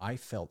you I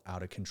felt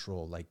out of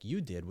control like you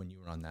did when you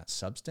were on that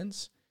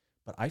substance,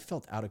 but I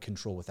felt out of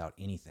control without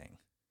anything?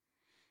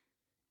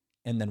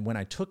 And then when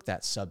I took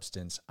that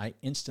substance, I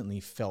instantly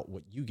felt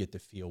what you get to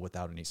feel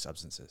without any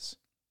substances.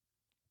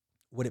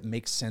 Would it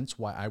make sense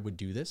why I would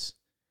do this?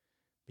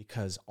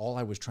 Because all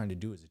I was trying to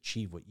do is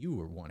achieve what you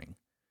were wanting.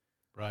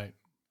 Right.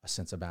 A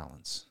sense of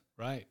balance.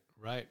 Right.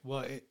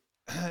 Well,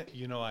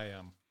 you know,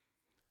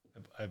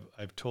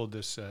 I've told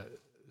this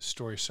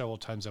story several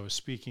times. I was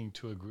speaking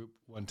to a group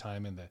one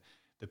time, and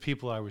the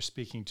people I was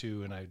speaking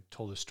to, and I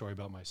told a story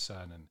about my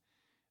son, and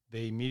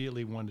they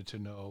immediately wanted to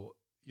know,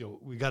 you know,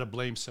 we got to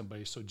blame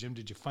somebody. So, Jim,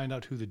 did you find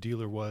out who the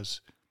dealer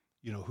was?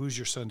 You know, who's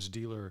your son's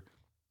dealer?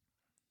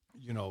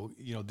 You know,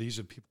 these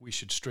are people, we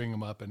should string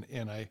them up.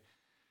 And I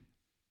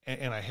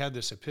had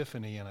this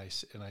epiphany, and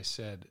I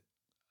said,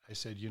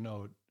 you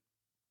know,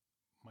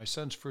 my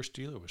son's first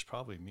dealer was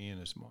probably me and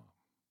his mom.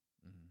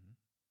 Mm-hmm.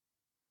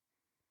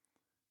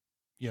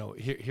 You know,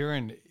 here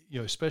in, you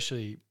know,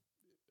 especially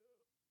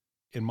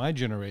in my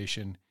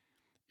generation,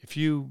 if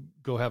you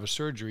go have a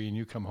surgery and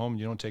you come home and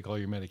you don't take all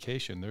your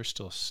medication, they're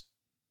still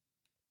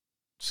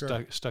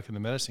stuck in the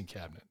medicine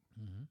cabinet.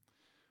 Mm-hmm.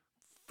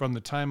 From the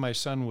time my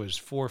son was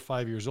 4 or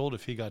 5 years old,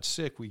 if he got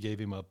sick, we gave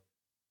him a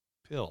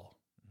pill.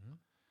 Mm-hmm.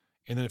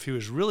 And then if he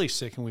was really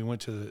sick and we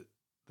went to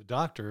the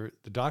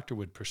doctor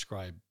would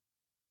prescribe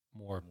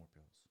more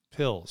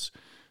pills.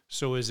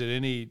 So is it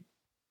any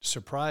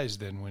surprise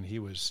then when he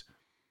was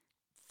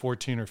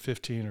 14 or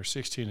 15 or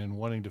 16 and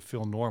wanting to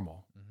feel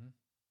normal? Mm-hmm.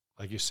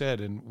 Like you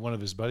said, and one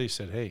of his buddies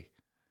said, hey,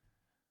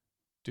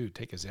 dude,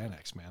 take a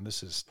Xanax, man.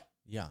 This is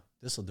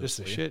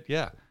shit.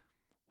 Yeah.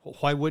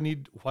 Why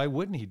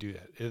wouldn't he do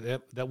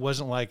that? That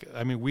wasn't like,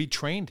 I mean, we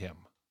trained him.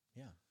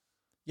 Yeah.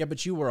 Yeah,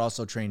 but you were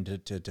also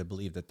trained to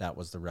believe that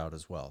was the route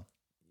as well.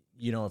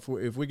 You know, if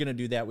we're going to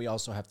do that, we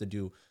also have to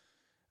do,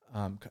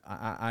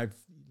 I've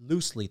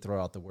loosely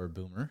throw out the word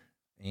boomer,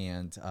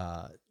 and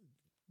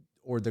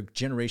or the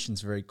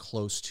generations very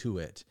close to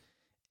it,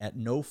 at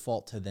no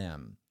fault to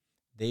them.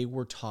 They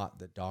were taught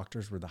that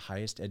doctors were the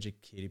highest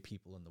educated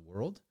people in the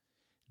world.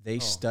 They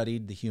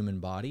studied the human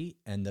body,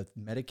 and the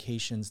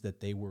medications that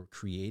they were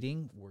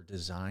creating were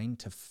designed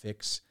to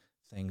fix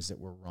things that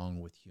were wrong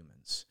with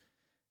humans.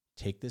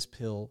 Take this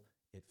pill,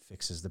 it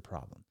fixes the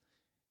problem.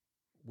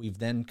 We've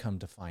then come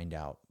to find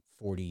out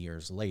 40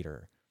 years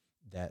later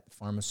that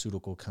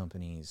pharmaceutical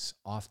companies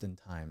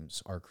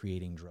oftentimes are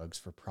creating drugs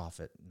for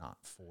profit, not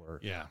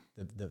for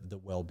the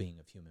well-being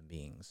of human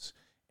beings,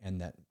 and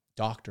that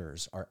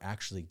doctors are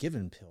actually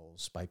given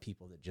pills by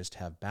people that just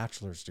have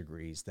bachelor's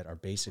degrees that are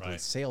basically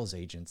sales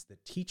agents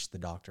that teach the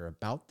doctor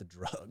about the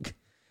drug.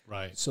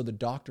 Right. So the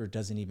doctor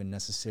doesn't even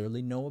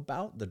necessarily know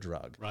about the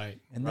drug. Right.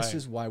 And this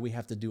is why we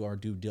have to do our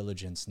due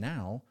diligence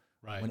now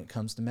when it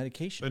comes to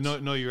medications. But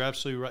no, you're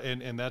absolutely right.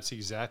 And that's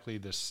exactly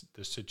the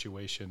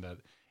situation that,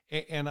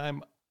 and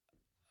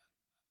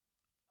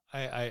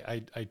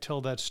I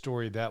tell that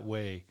story that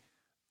way,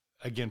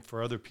 again,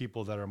 for other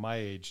people that are my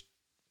age,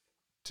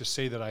 to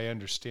say that I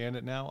understand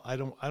it now. I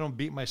don't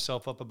beat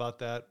myself up about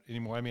that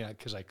anymore. I mean,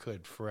 because I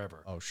could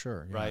forever. Oh,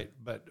 sure. Yeah. Right.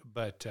 But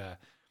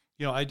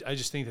I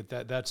just think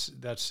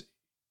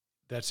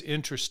that's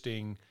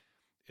interesting.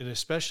 And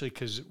especially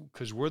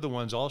because we're the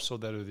ones also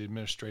that are the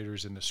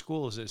administrators in the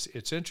schools.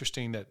 It's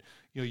interesting that,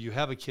 you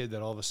have a kid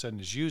that all of a sudden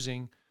is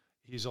using,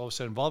 he's all of a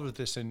sudden involved with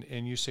this.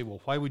 And you say, well,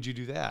 why would you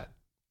do that?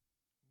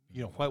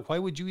 Why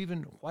would you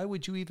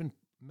even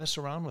mess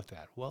around with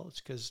that? Well, it's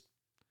because,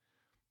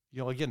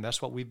 again,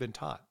 that's what we've been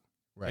taught.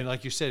 Right. And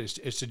like you said,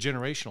 it's a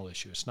generational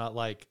issue. It's not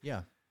like,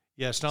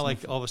 it's not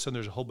like all of a sudden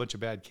there's a whole bunch of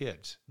bad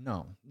kids.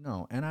 No.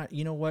 And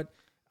you know what?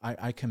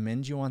 I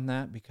commend you on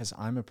that, because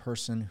I'm a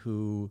person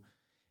who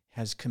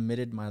has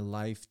committed my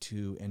life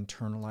to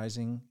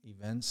internalizing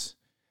events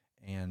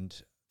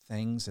and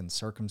things and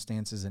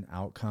circumstances and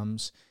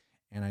outcomes.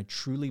 And I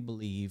truly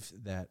believe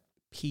that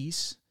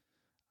peace,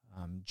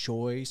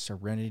 joy,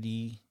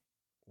 serenity,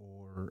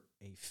 or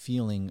a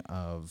feeling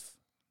of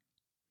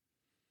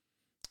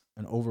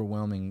an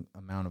overwhelming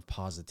amount of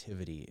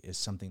positivity is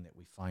something that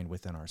we find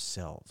within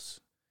ourselves.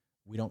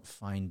 We don't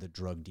find the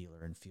drug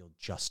dealer and feel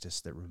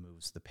justice that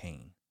removes the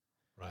pain.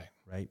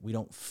 Right. We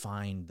don't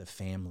find the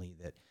family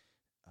that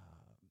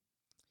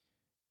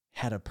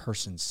had a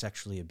person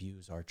sexually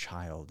abuse our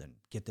child and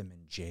get them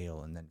in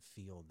jail and then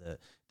feel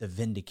the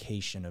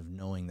vindication of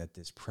knowing that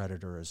this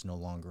predator is no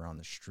longer on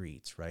the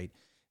streets, right?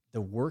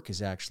 The work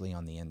is actually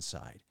on the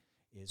inside.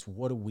 Is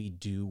what do we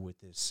do with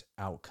this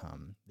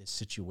outcome, this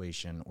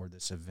situation, or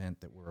this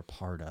event that we're a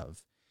part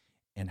of,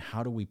 and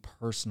how do we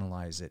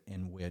personalize it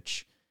in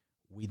which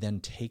we then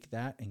take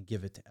that and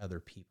give it to other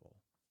people?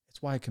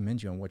 That's why I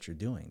commend you on what you're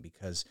doing,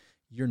 because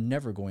you're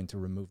never going to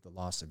remove the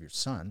loss of your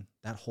son.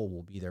 That hole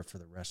will be there for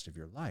the rest of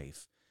your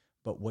life.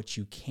 But what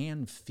you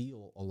can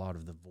feel, a lot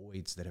of the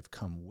voids that have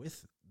come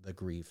with the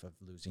grief of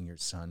losing your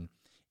son,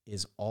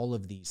 is all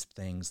of these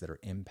things that are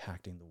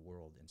impacting the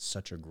world in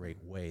such a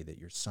great way that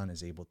your son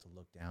is able to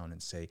look down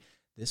and say,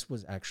 this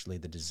was actually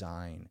the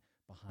design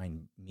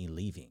behind me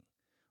leaving,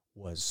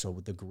 was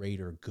so the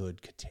greater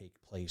good could take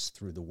place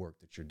through the work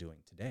that you're doing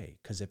today.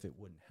 Because if it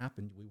wouldn't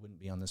happen, we wouldn't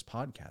be on this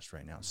podcast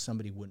right now.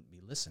 Somebody wouldn't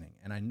be listening.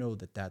 And I know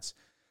that that's,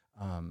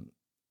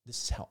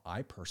 this is how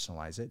I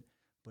personalize it,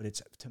 but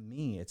to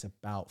me, it's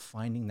about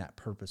finding that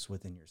purpose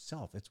within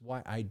yourself. It's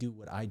why I do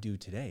what I do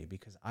today,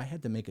 because I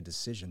had to make a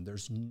decision.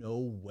 There's no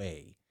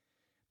way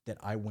that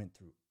I went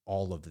through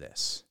all of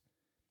this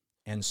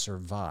and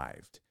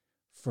survived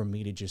for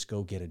me to just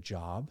go get a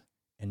job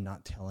and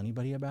not tell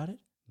anybody about it.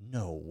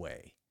 No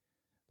way.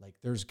 Like,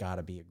 there's got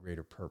to be a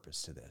greater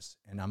purpose to this.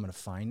 And I'm going to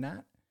find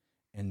that.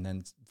 And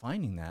then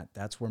finding that,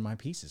 that's where my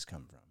pieces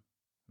come from.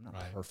 I'm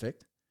not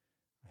perfect.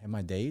 I have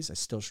my days. I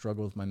still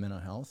struggle with my mental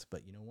health.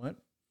 But you know what?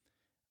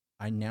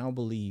 I now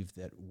believe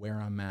that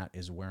where I'm at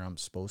is where I'm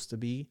supposed to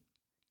be,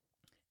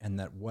 and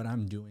that what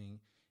I'm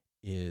doing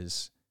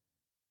is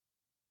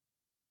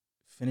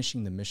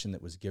finishing the mission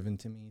that was given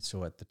to me.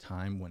 So at the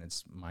time when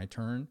it's my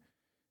turn,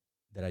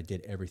 that I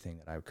did everything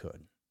that I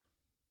could.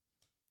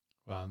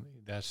 Well,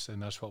 that's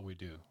what we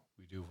do.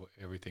 We do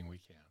everything we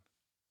can.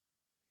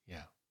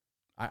 Yeah.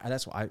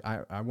 That's why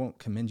I won't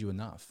commend you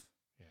enough.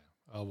 Yeah.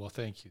 Oh, well,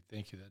 thank you.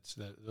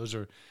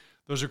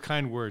 Those are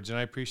kind words, and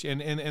I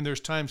appreciate. And there's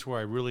times where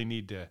I really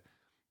need to,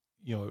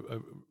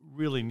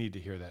 really need to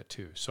hear that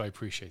too. So I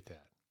appreciate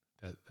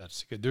that.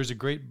 That's good. There's a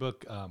great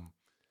book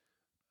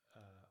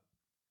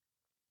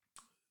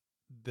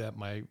that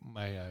my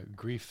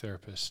grief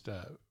therapist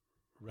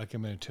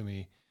recommended to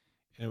me.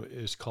 And it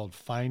is called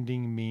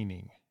Finding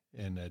Meaning,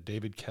 and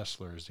David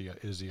Kessler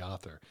is the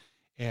author.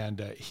 And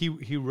he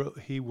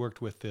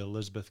worked with the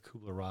Elizabeth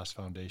Kubler-Ross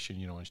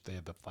Foundation. And they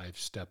have the 5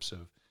 steps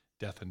of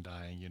death and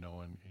dying,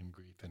 and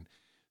grief. And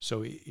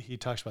so he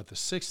talks about the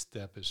 6th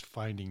step is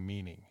finding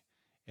meaning.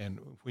 And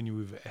when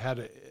you've had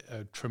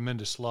a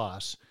tremendous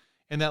loss,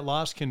 and that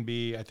loss can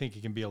be, I think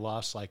it can be a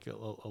loss like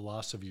a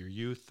loss of your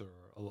youth,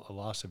 or a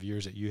loss of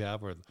years that you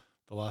have, or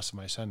the loss of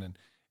my son,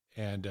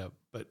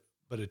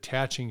 but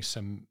attaching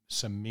some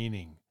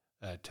meaning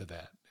to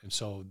that. And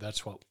so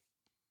that's what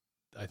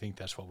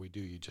we do.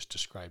 You just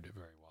described it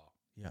very well.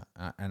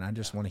 Yeah. And I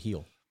just want to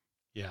heal,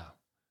 Yeah.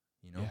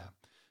 you know? Yeah.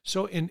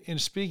 So in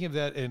speaking of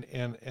that,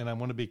 and I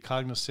want to be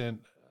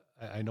cognizant,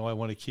 I know I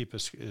want to keep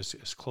as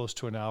close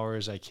to an hour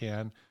as I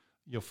can,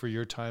 for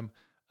your time.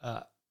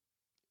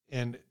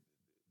 And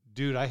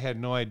dude, I had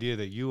no idea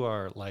that you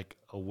are like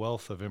a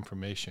wealth of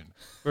information.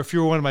 Or if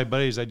you were one of my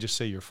buddies, I'd just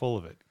say you're full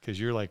of it, because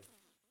you're like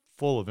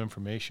full of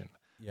information.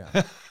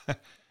 Yeah.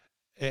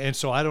 And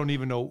so I don't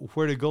even know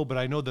where to go, but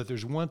I know that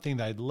there's one thing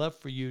that I'd love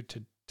for you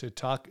to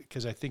talk,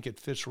 because I think it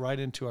fits right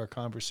into our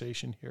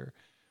conversation here.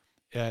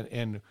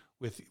 And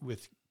with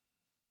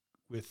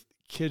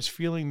kids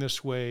feeling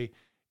this way,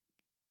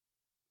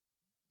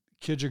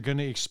 kids are going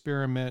to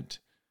experiment.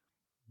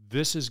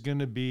 This is going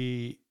to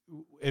be,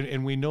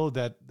 and we know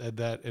that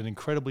an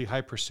incredibly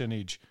high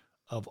percentage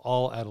of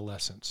all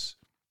adolescents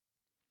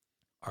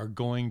are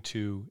going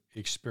to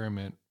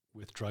experiment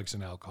with drugs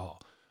and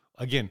alcohol.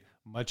 Again,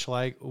 much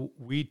like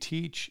we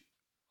teach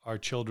our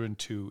children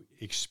to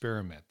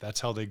experiment. That's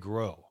how they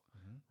grow,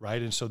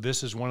 right? And so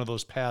this is one of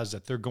those paths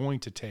that they're going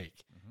to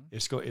take.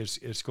 It's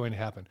going to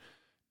happen.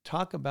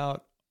 Talk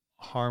about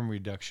harm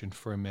reduction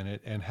for a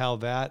minute, and how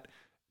that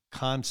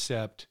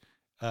concept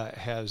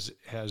has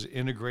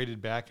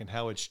integrated back, and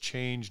how it's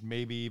changed,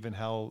 maybe even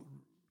how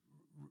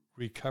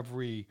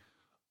recovery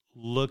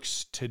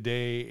looks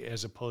today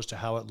as opposed to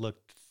how it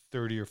looked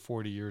 30 or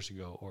 40 years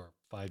ago, or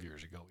 5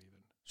 years ago even.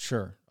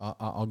 Sure.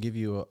 I'll give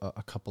you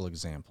a couple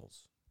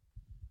examples.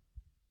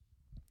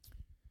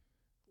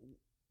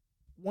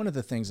 One of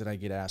the things that I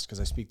get asked, because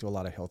I speak to a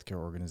lot of healthcare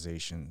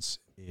organizations,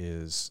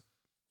 is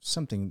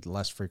something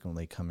less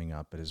frequently coming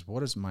up, is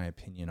what is my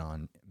opinion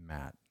on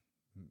MAT,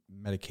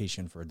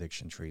 medication for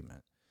addiction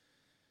treatment?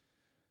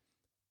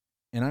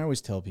 And I always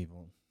tell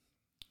people,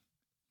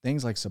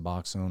 things like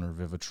Suboxone or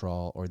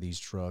Vivitrol, or these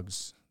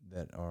drugs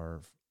that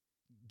are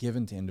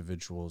given to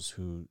individuals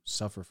who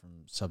suffer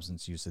from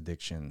substance use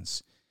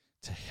addictions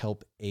to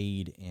help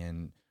aid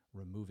in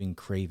removing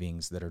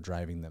cravings that are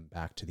driving them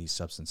back to these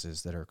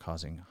substances that are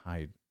causing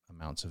high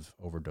amounts of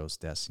overdose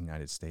deaths in the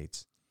United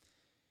States,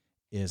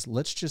 is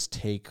let's just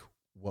take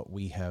what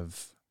we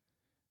have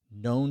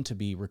known to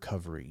be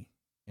recovery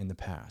in the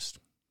past.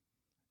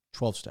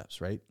 12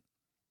 steps, right?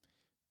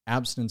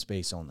 Abstinence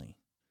base only.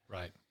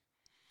 Right.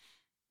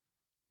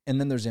 And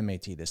then there's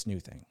MAT, this new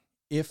thing.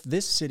 If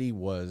this city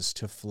was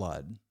to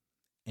flood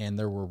and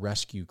there were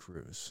rescue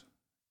crews,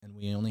 and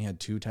we only had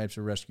two types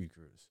of rescue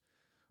crews,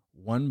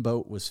 one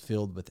boat was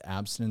filled with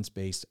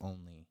abstinence-based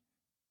only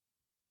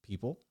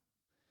people.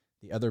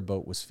 The other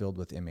boat was filled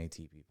with MAT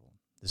people.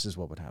 This is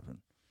what would happen.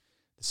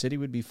 The city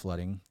would be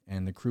flooding,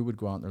 and the crew would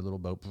go out in their little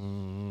boat,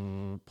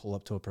 pull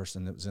up to a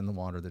person that was in the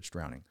water that's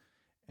drowning,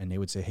 and they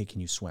would say, hey,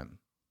 can you swim?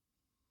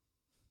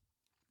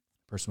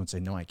 The person would say,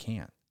 no, I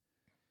can't.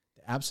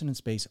 The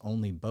abstinence-based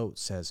only boat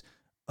says,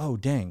 oh,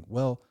 dang,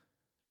 well,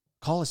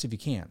 call us if you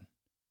can.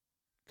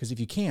 Because if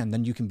you can,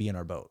 then you can be in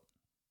our boat.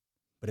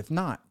 But if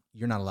not,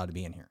 you're not allowed to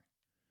be in here.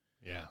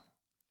 Yeah.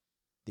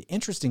 The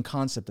interesting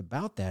concept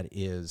about that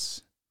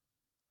is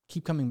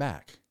keep coming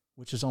back,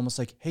 which is almost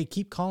like, hey,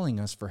 keep calling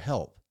us for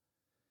help.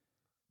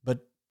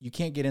 But you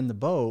can't get in the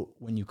boat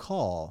when you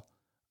call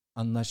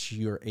unless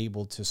you're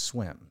able to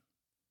swim,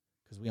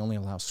 because we only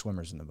allow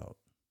swimmers in the boat.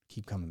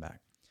 Keep coming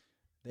back.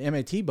 The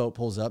MAT boat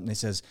pulls up and they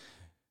says,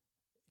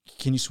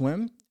 can you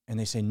swim? And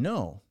they say,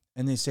 no.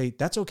 And they say,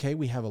 that's okay.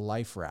 We have a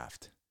life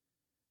raft.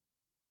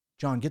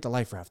 John, get the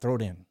life raft, throw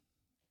it in.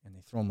 And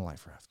they throw him a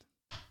life raft.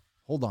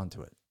 Hold on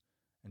to it.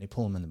 And they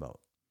pull him in the boat.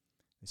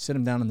 They sit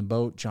him down in the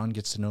boat. John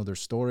gets to know their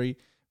story,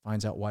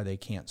 finds out why they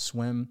can't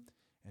swim.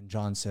 And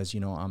John says,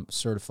 I'm a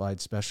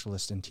certified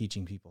specialist in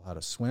teaching people how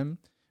to swim.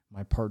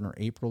 My partner,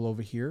 April,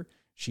 over here,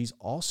 she's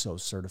also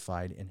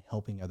certified in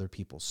helping other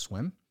people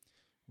swim.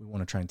 We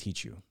want to try and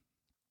teach you.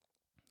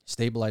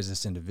 Stabilize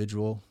this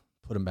individual,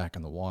 put them back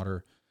in the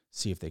water,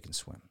 see if they can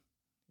swim.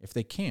 If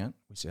they can't,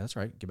 we say, that's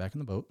right, get back in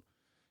the boat.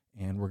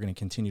 And we're going to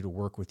continue to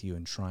work with you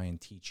and try and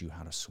teach you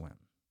how to swim.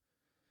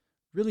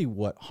 Really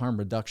what harm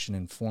reduction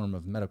in form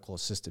of medical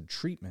assisted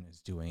treatment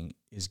is doing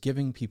is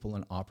giving people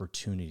an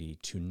opportunity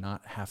to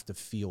not have to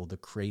feel the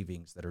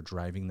cravings that are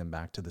driving them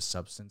back to the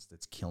substance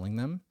that's killing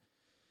them,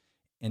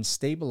 and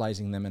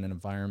stabilizing them in an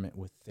environment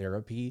with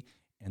therapy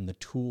and the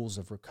tools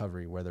of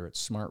recovery, whether it's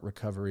smart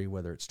recovery,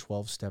 whether it's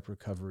 12-step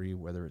recovery,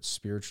 whether it's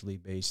spiritually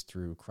based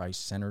through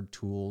Christ-centered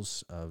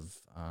tools of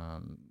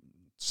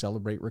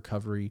Celebrate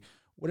Recovery,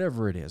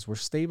 whatever it is. We're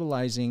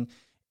stabilizing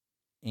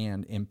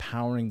and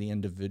empowering the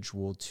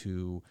individual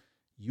to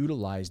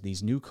utilize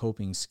these new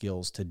coping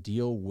skills to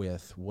deal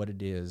with what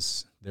it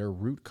is, their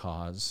root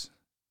cause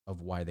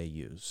of why they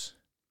use.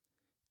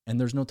 And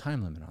there's no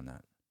time limit on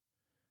that.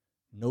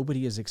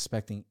 Nobody is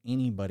expecting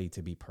anybody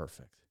to be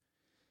perfect.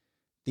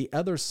 The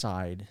other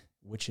side,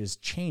 which is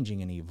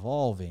changing and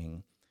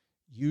evolving,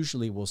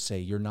 usually will say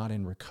you're not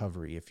in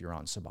recovery if you're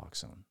on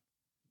Suboxone.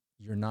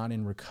 You're not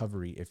in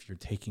recovery if you're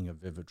taking a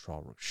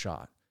Vivitrol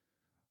shot.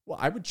 Well,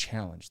 I would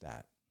challenge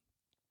that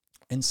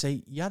and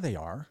say, yeah, they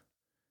are.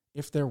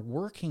 If they're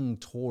working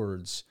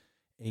towards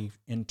an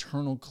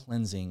internal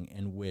cleansing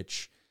in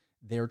which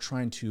They're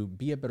trying to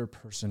be a better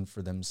person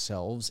for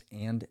themselves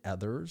and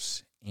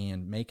others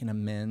and make an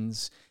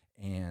amends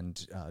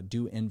and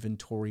do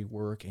inventory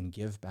work and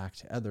give back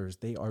to others.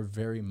 They are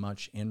very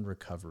much in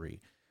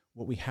recovery.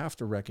 What we have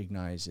to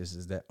recognize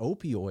is that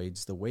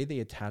opioids, the way they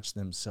attach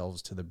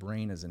themselves to the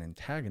brain as an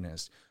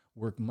antagonist,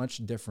 work much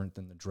different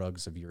than the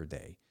drugs of your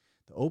day.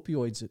 The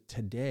opioids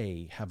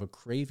today have a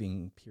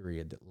craving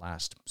period that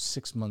lasts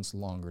 6 months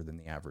longer than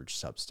the average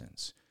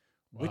substance,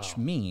 which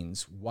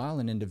means while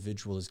an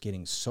individual is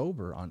getting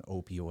sober on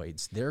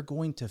opioids, they're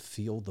going to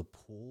feel the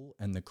pull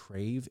and the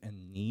crave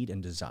and need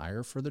and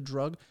desire for the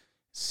drug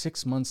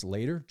 6 months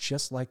later,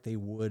 just like they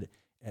would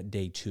at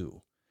day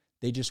 2.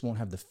 They just won't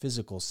have the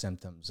physical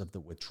symptoms of the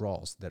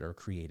withdrawals that are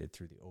created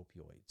through the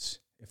opioids,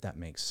 if that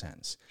makes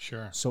sense.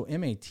 Sure. So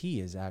MAT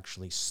is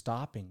actually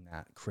stopping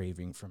that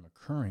craving from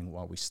occurring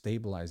while we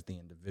stabilize the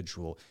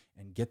individual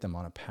and get them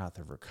on a path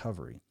of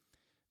recovery.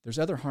 There's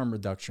other harm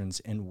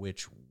reductions in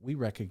which we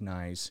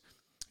recognize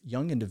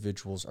young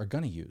individuals are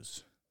going to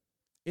use.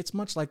 It's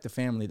much like the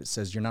family that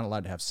says you're not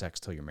allowed to have sex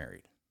till you're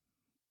married.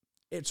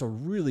 It's a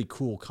really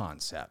cool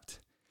concept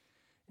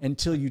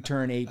until you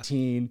turn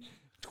 18,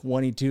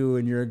 22,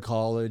 and you're in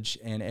college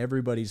and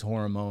everybody's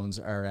hormones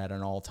are at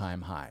an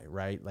all-time high,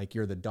 right? Like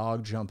you're the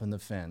dog jumping the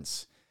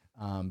fence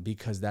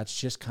because that's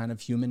just kind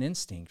of human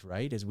instinct,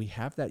 right? As we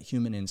have that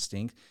human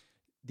instinct,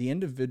 the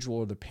individual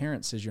or the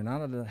parent says you're not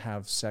allowed to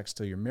have sex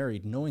till you're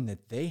married, knowing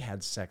that they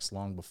had sex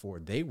long before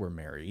they were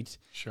married.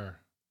 Sure.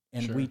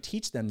 And we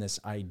teach them this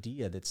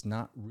idea that's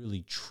not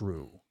really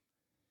true.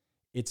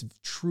 It's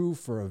true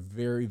for a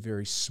very,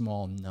 very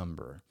small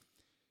number.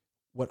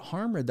 What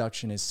harm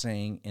reduction is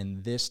saying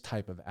in this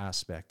type of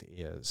aspect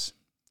is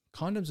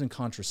condoms and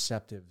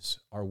contraceptives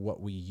are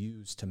what we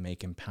use to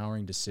make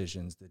empowering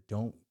decisions that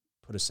don't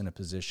put us in a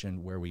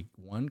position where we,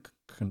 one,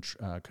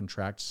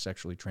 contract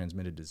sexually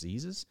transmitted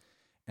diseases,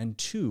 and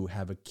two,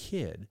 have a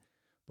kid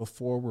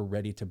before we're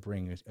ready to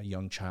bring a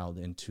young child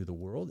into the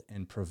world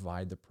and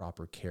provide the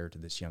proper care to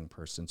this young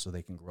person so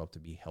they can grow up to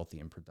be healthy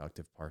and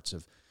productive parts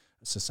of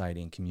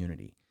society and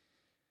community.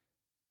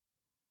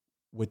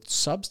 With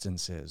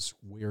substances,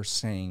 we're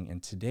saying in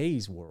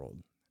today's world,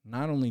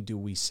 not only do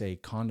we say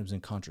condoms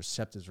and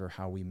contraceptives are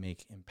how we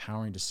make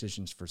empowering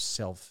decisions for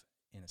self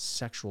in a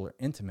sexual or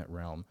intimate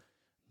realm,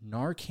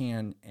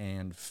 Narcan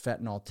and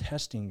fentanyl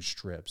testing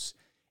strips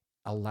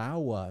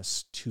allow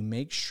us to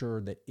make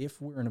sure that if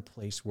we're in a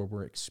place where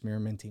we're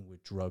experimenting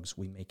with drugs,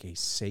 we make a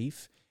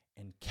safe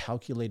and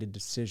calculated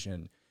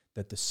decision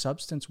that the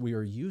substance we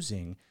are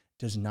using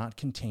does not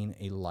contain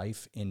a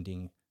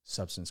life-ending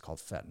substance called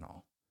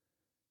fentanyl.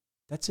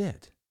 That's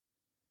it.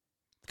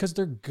 Because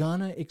they're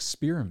gonna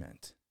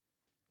experiment.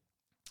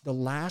 The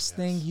last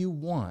thing you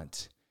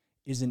want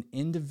is an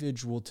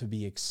individual to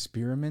be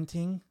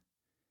experimenting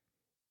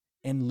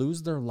and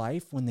lose their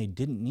life when they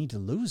didn't need to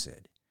lose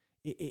it.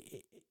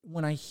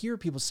 When I hear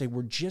people say,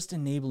 we're just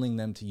enabling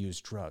them to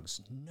use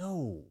drugs.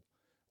 No,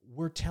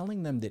 we're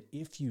telling them that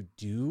if you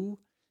do,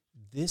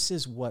 this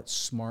is what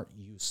smart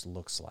use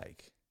looks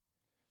like.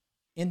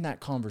 In that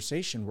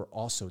conversation, we're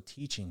also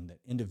teaching that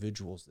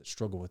individuals that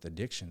struggle with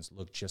addictions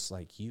look just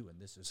like you, and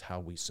this is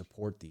how we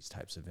support these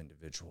types of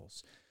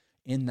individuals.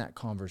 In that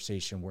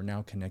conversation, we're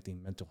now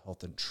connecting mental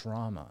health and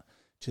trauma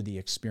to the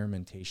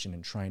experimentation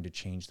and trying to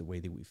change the way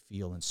that we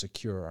feel and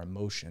secure our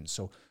emotions.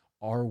 So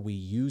are we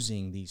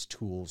using these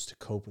tools to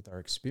cope with our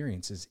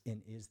experiences,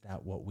 and is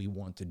that what we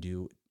want to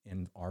do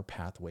in our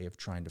pathway of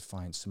trying to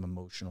find some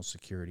emotional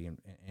security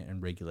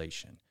and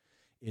regulation?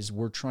 Is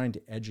we're trying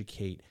to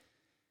educate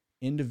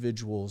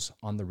individuals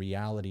on the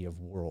reality of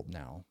world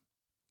now.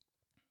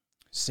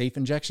 Safe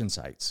injection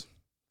sites.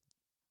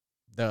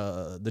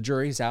 The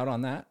jury's out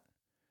on that,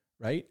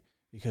 right?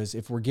 Because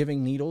if we're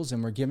giving needles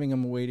and we're giving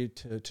them away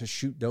to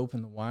shoot dope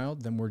in the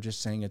wild, then we're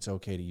just saying it's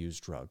okay to use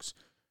drugs.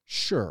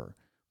 Sure,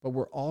 but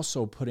we're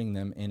also putting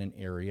them in an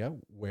area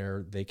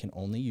where they can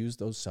only use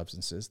those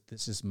substances.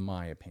 This is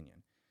my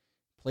opinion.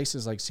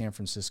 Places like San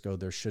Francisco,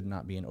 there should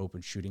not be an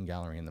open shooting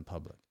gallery in the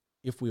public.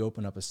 If we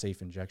open up a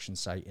safe injection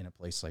site in a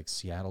place like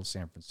Seattle,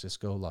 San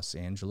Francisco, Los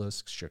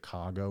Angeles,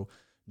 Chicago,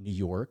 New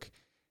York,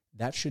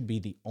 that should be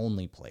the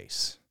only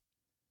place.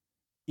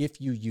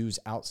 If you use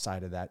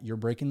outside of that, you're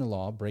breaking the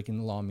law. Breaking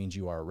the law means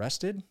you are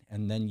arrested,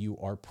 and then you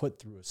are put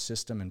through a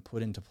system and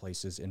put into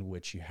places in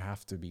which you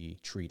have to be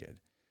treated.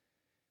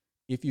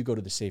 If you go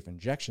to the safe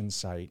injection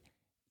site,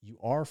 you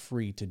are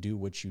free to do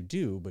what you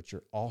do, but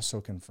you're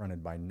also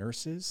confronted by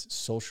nurses,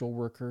 social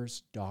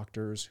workers,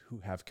 doctors who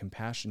have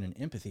compassion and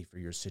empathy for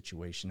your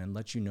situation and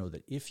let you know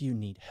that if you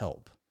need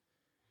help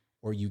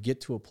or you get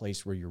to a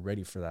place where you're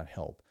ready for that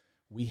help,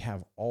 we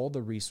have all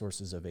the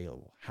resources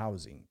available: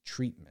 housing,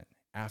 treatment,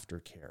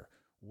 aftercare,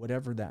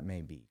 whatever that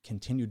may be,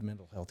 continued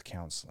mental health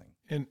counseling.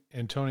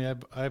 And Tony,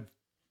 I've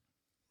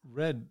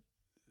read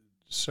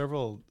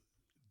several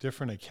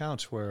different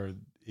accounts where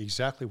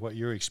exactly what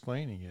you're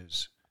explaining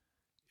is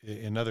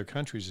in other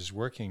countries is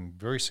working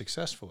very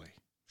successfully.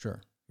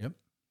 Sure. Yep.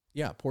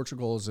 Yeah,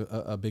 Portugal is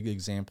a big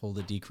example,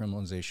 the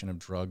decriminalization of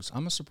drugs.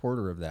 I'm a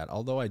supporter of that,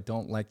 although I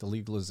don't like the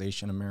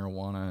legalization of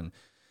marijuana and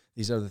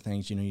these other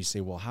things, you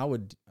say, well, how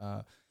would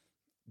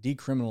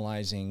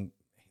decriminalizing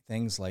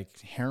things like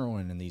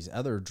heroin and these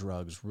other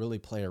drugs really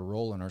play a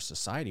role in our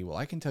society? Well,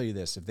 I can tell you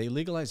this. If they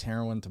legalize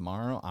heroin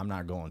tomorrow, I'm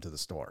not going to the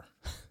store.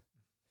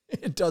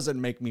 It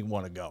doesn't make me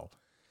want to go.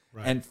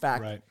 Right. In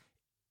fact, right.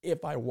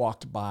 if I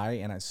walked by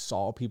and I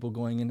saw people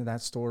going into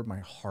that store, my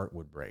heart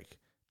would break.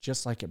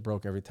 Just like it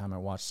broke every time I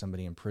watched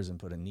somebody in prison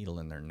put a needle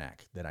in their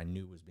neck that I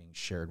knew was being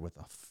shared with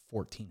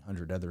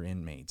 1,400 other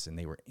inmates, and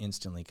they were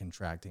instantly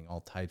contracting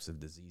all types of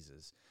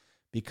diseases,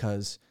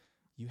 because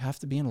you have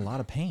to be in a lot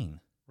of pain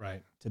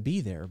Right. to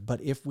be there. But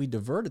if we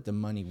diverted the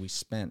money we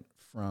spent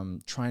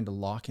from trying to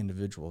lock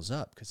individuals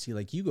up, because see,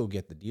 like, you go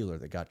get the dealer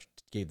that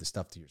gave the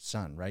stuff to your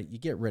son, right? You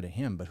get rid of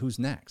him, but who's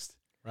next?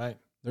 Right.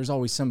 There's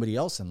always somebody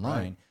else in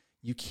line. Right.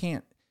 You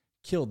can't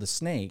kill the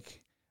snake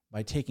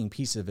by taking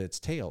piece of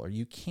its tail, or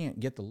you can't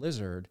get the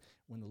lizard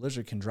when the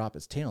lizard can drop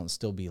its tail and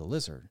still be a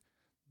lizard.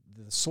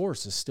 The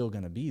source is still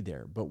going to be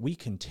there, but we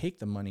can take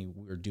the money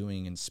we're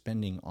doing and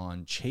spending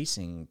on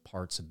chasing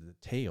parts of the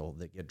tail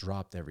that get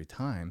dropped every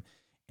time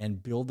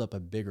and build up a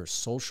bigger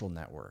social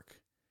network,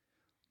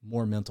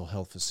 more mental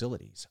health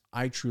facilities.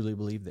 I truly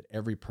believe that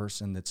every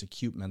person that's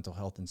acute mental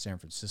health in San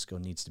Francisco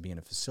needs to be in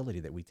a facility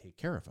that we take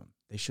care of them.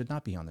 They should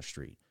not be on the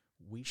street.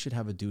 We should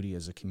have a duty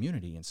as a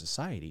community and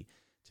society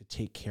to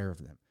take care of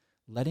them.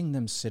 Letting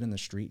them sit in the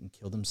street and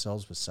kill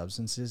themselves with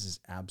substances is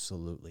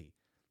absolutely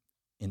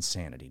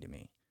insanity to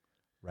me,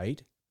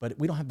 right? But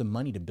we don't have the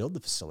money to build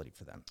the facility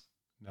for them.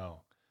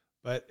 No,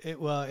 but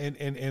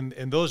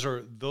and those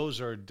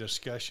are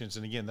discussions.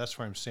 And again, that's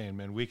where I'm saying,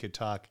 man, we could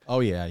talk.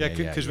 Oh yeah,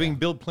 because we can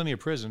build plenty of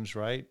prisons,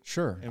 right?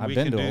 Sure, And I've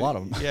been to a lot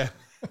of them. Yeah.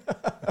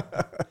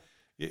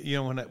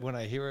 when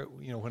I hear it,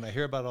 when I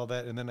hear about all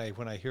that, and then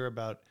when I hear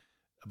about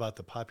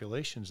the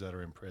populations that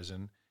are in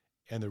prison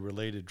and the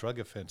related drug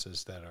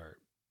offenses that are.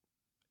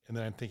 And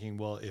then I'm thinking,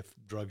 well, if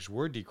drugs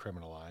were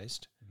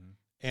decriminalized,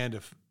 and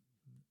if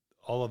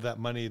all of that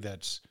money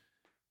that's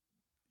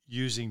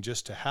using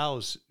just to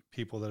house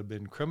people that have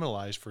been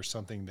criminalized for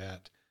something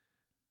that,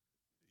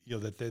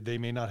 that they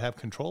may not have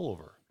control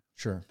over,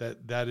 sure,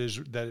 that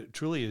it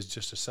truly is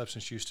just a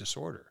substance use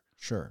disorder,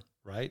 sure,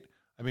 right?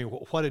 I mean,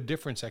 what a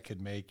difference that could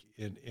make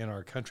in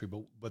our country.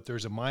 But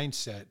there's a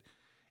mindset,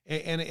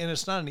 and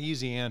it's not an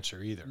easy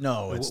answer either.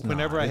 No, it's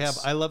whenever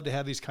not. I love to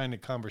have these kind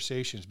of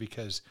conversations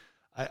because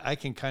I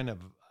can kind of,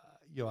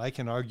 I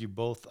can argue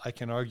both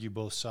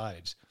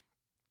sides.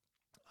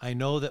 I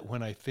know that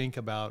when I think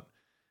about,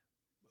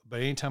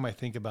 but anytime I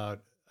think about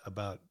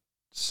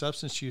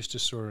substance use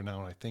disorder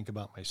now, and I think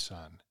about my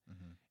son,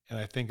 and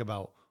I think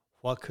about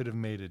what could have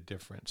made a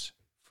difference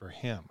for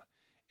him,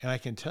 and I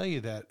can tell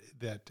you that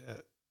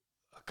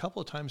a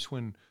couple of times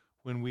when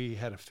we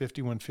had a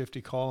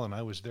 5150 call and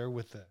I was there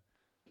with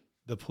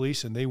the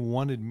police and they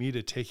wanted me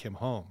to take him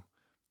home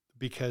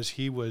because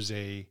he was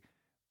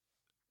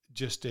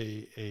just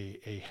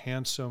a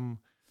handsome,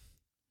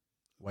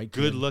 white,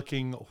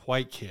 good-looking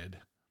white kid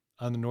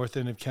on the north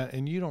end of county,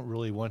 and you don't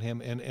really want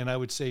him. And I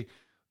would say,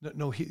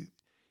 no, he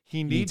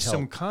needs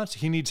some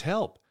he needs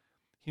help.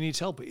 He needs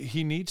help.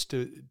 He needs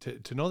to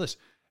know this.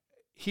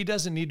 He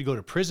doesn't need to go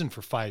to prison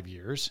for 5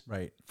 years,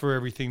 right, for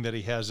everything that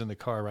he has in the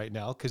car right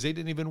now, because they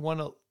didn't even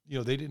want to,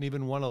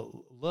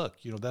 look.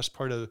 That's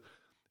part of.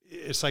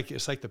 It's like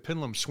the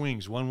pendulum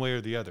swings one way or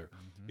the other.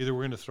 Either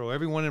we're going to throw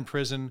everyone in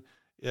prison.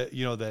 That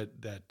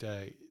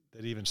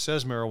even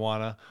says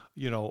marijuana,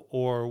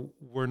 or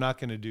we're not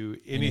going to do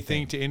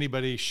anything to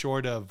anybody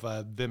short of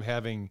them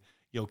having,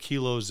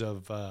 kilos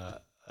of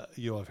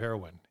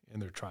heroin in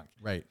their trunk.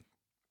 Right.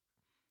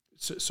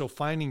 So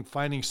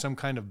finding some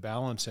kind of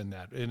balance in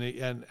that,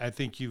 and I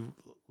think you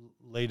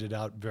laid it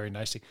out very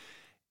nicely.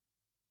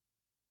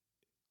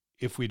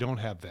 If we don't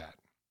have that,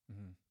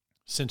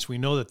 since we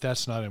know that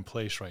that's not in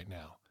place right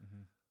now,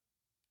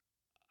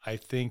 I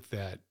think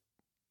that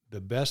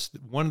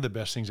one of the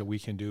best things that we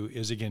can do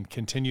is, again,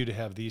 continue to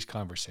have these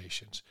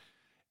conversations.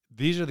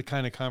 These are the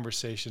kind of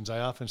conversations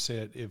I often say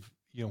that if,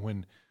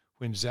 when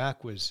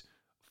Zach was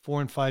 4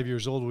 and 5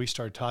 years old, we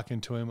started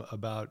talking to him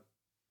about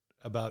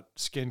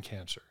skin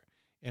cancer.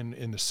 And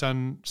in the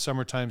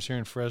summer times here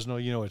in Fresno,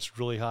 it's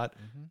really hot.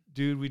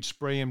 Dude, we'd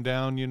spray him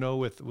down,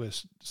 with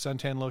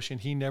suntan lotion.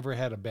 He never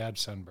had a bad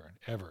sunburn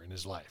ever in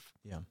his life.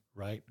 Yeah.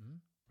 Right?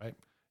 Right?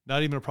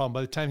 Not even a problem.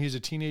 By the time he was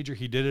a teenager,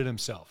 he did it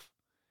himself.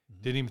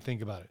 Didn't even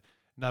think about it.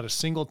 Not a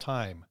single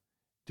time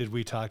did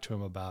we talk to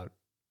him about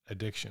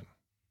addiction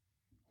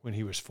when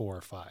he was 4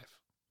 or 5.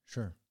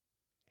 Sure.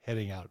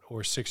 Heading out,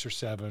 or 6 or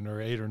 7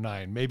 or 8 or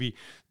 9. Maybe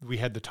we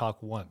had the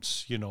talk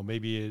once,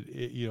 maybe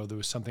there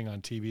was something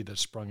on TV that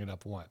sprung it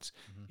up once.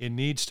 It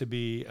needs to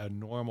be a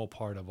normal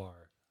part of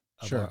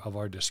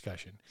our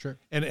discussion. Sure.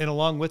 And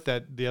along with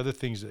that, the other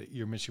things that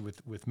you're mentioning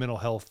with mental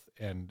health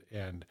and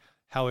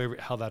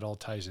how that all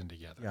ties in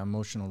together. Yeah,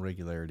 emotional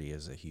regularity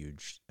is a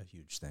huge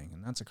thing.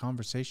 And that's a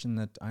conversation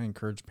that I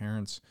encourage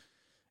parents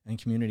and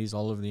communities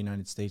all over the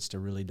United States to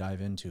really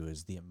dive into,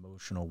 is the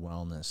emotional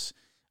wellness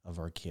of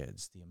our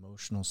kids, the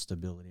emotional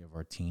stability of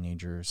our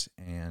teenagers.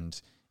 And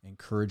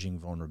encouraging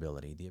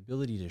vulnerability, the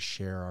ability to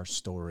share our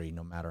story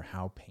no matter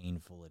how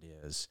painful it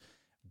is,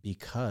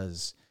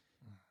 because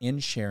in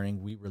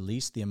sharing, we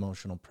release the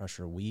emotional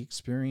pressure we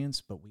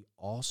experience, but we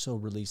also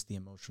release the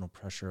emotional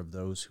pressure of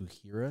those who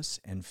hear us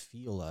and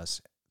feel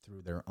us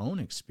through their own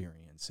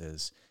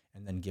experiences,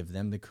 and then give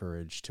them the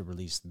courage to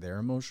release their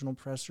emotional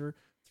pressure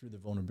through the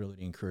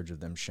vulnerability and courage of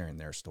them sharing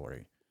their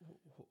story.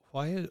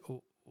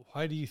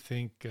 Why do you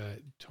think,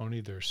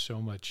 Tony, there's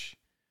so much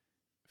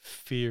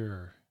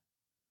fear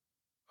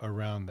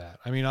around that?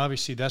 I mean,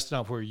 obviously that's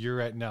not where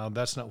you're at now.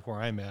 That's not where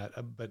I'm at,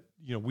 but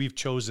we've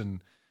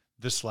chosen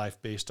this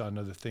life based on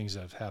other things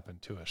that have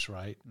happened to us,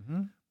 right?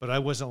 Mm-hmm. But I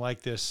wasn't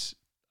like this.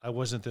 I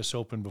wasn't this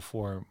open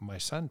before my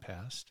son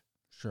passed.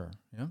 Sure.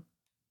 Yeah.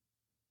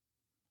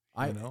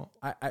 I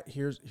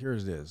Here's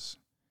it is.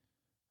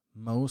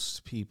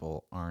 Most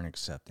people aren't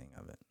accepting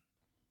of it.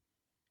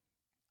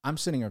 I'm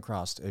sitting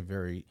across a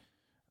very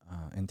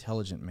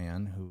intelligent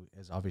man who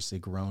has obviously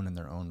grown in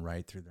their own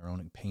right through their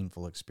own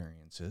painful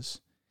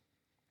experiences.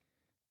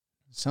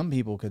 Some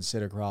people could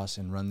sit across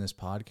and run this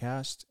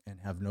podcast and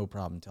have no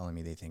problem telling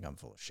me they think I'm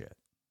full of shit.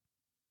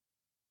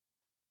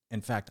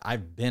 In fact,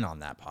 I've been on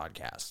that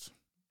podcast.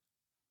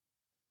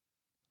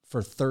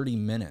 For 30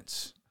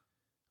 minutes,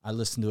 I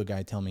listened to a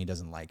guy tell me he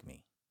doesn't like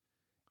me.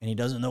 And he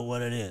doesn't know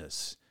what it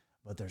is,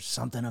 but there's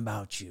something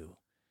about you.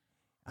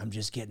 I'm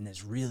just getting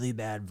this really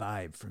bad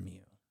vibe from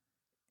you.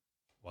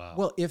 Wow.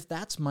 Well, if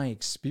that's my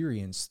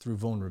experience through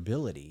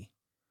vulnerability,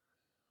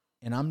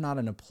 and I'm not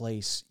in a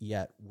place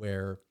yet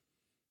where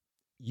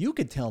you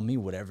could tell me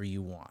whatever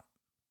you want.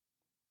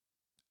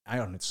 I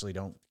honestly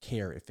don't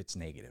care if it's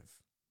negative.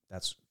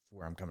 That's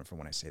where I'm coming from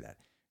when I say that.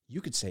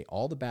 You could say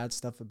all the bad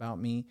stuff about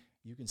me.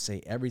 You can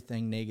say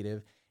everything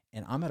negative.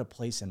 And I'm at a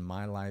place in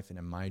my life and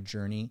in my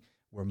journey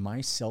where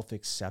my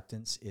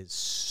self-acceptance is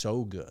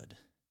so good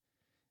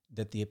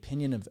that the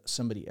opinion of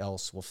somebody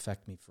else will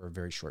affect me for a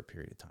very short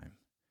period of time.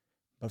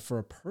 But for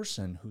a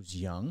person who's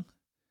young,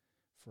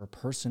 for a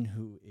person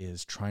who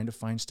is trying to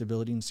find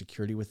stability and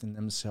security within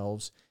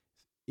themselves,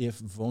 if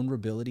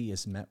vulnerability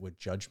is met with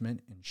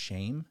judgment and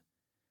shame,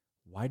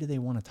 why do they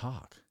want to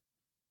talk?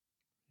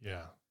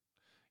 Yeah.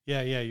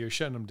 You're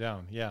shutting them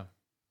down. Yeah.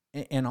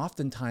 And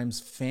oftentimes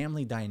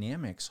family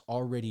dynamics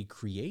already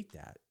create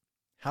that.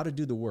 How to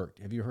Do the Work.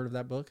 Have you heard of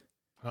that book?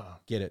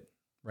 Get it.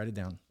 Write it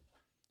down.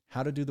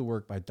 How to Do the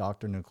Work by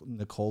Dr.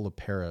 Nicole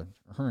LePera.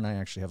 Her and I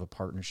actually have a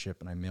partnership,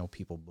 and I mail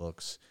people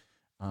books.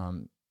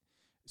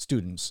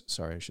 Students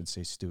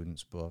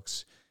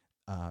books.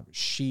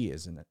 She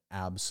is an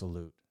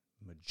absolute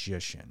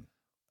magician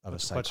of a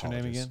psychologist. What's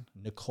her name again?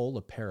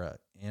 Nicole LePera,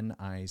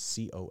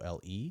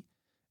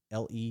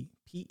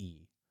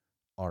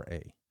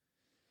 NicoleLepera.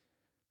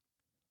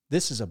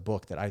 This is a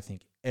book that I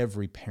think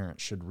every parent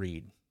should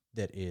read.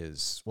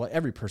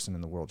 Every person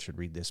in the world should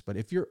read this. But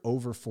if you're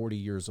over 40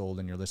 years old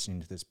and you're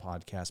listening to this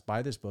podcast,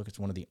 buy this book. It's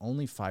one of the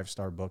only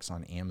 5-star books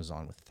on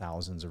Amazon with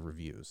thousands of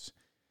reviews.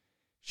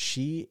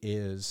 She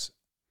is,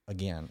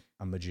 again,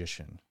 a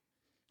magician.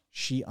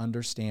 She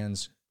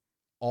understands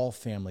all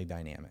family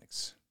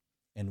dynamics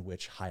in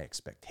which high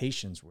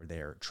expectations were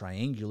there.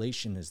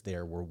 Triangulation is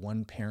there, where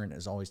one parent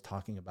is always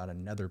talking about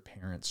another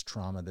parent's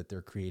trauma that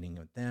they're creating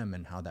with them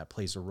and how that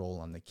plays a role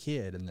on the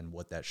kid, and then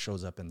what that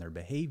shows up in their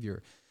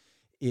behavior.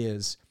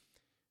 Is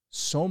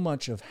so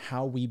much of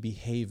how we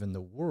behave in the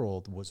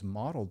world was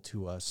modeled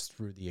to us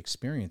through the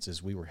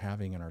experiences we were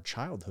having in our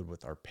childhood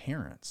with our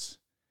parents,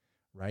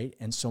 right?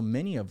 And so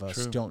many of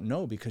us don't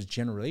know, because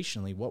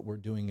generationally what we're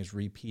doing is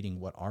repeating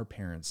what our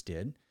parents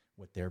did,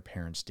 what their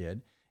parents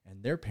did,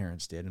 and their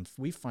parents did. And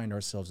we find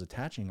ourselves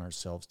attaching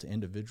ourselves to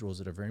individuals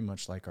that are very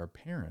much like our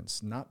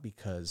parents, not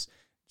because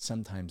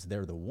sometimes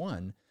they're the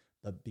one,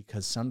 but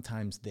because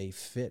sometimes they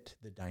fit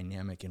the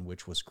dynamic in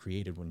which was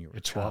created when you were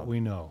a child. It's what we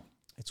know.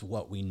 It's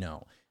what we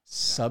know.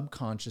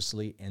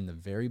 Subconsciously, in the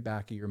very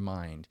back of your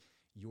mind,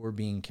 you're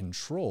being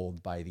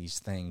controlled by these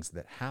things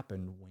that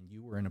happened when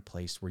you were in a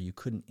place where you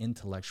couldn't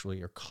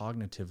intellectually or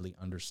cognitively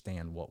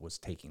understand what was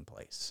taking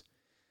place.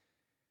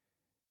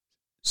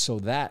 So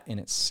that in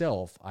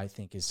itself, I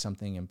think, is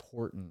something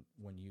important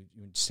when you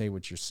say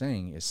what you're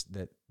saying, is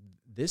that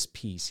this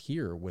piece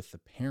here with the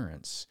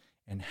parents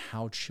and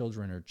how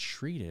children are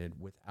treated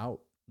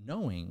without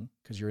knowing,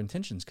 because your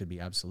intentions could be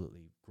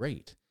absolutely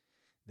great,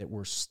 that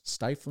we're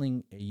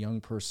stifling a young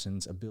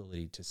person's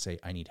ability to say,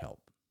 I need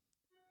help.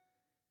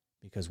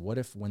 Because what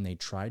if when they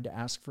tried to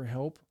ask for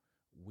help,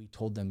 we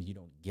told them you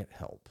don't get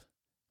help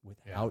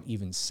without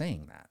even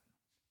saying that?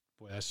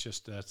 Boy,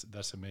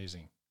 that's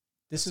amazing.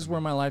 This is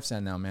where my life's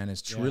at now, man.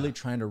 It's really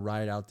trying to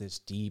ride out this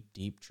deep,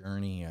 deep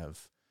journey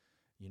of,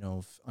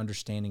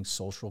 understanding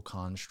social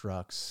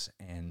constructs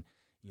and,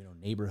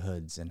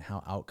 neighborhoods and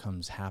how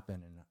outcomes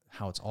happen and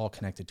how it's all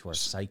connected to our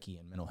psyche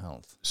and mental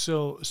health.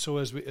 So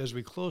as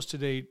we close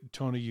today,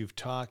 Tony, you've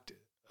talked,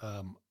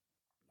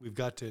 we've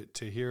got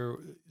to hear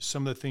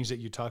some of the things that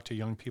you talk to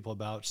young people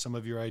about, some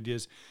of your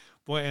ideas.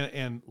 Boy,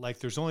 and like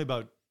there's only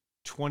about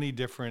 20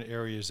 different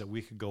areas that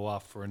we could go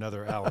off for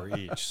another hour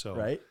each. So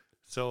right.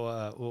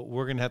 So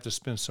we're going to have to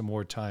spend some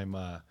more time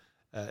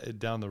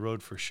down the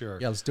road for sure.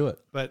 Yeah, let's do it.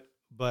 But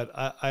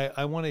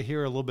I want to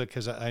hear a little bit,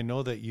 because I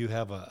know that you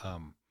have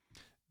a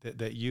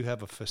that you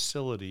have a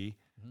facility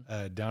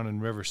down in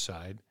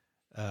Riverside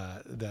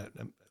that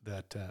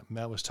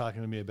Matt was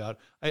talking to me about.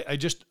 I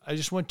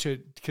just want to,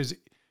 because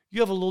you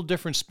have a little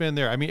different spin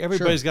there. I mean,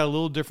 everybody's got a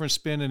little different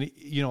spin, and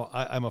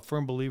I'm a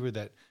firm believer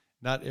that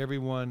not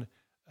everyone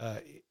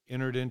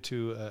entered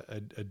into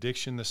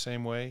addiction the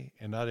same way,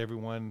 and not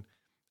everyone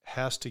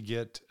has to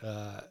get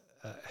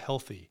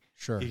healthy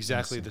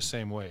exactly the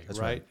same way. That's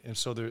right? And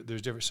so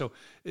there's different. So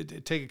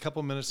take a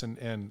couple minutes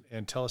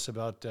and tell us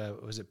about,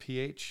 was it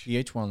PH?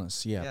 PH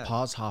Wellness. Yeah.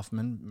 Paz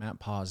Hoffman. Matt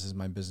Paz is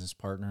my business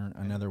partner.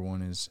 Another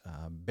one is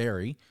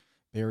Barry.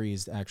 Barry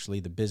is actually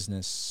the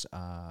business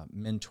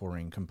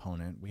mentoring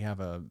component. We have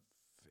a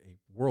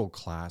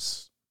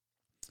world-class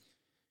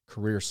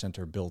career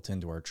center built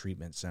into our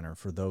treatment center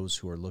for those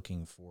who are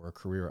looking for a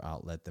career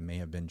outlet that may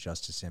have been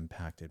just as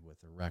impacted with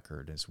a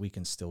record, as we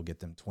can still get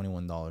them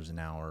 $21 an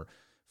hour,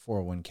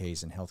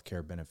 401ks, and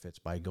healthcare benefits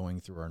by going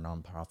through our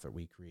nonprofit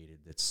we created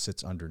that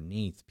sits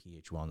underneath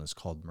PH Wellness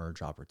called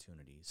Merge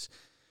Opportunities.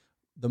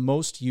 The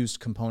most used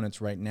components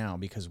right now,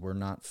 because we're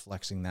not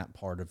flexing that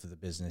part of the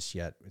business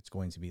yet, it's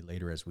going to be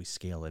later as we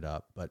scale it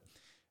up, but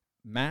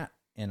Matt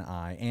and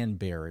I and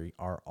Barry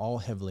are all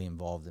heavily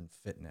involved in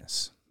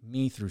fitness.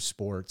 Me through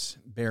sports,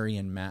 Barry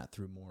and Matt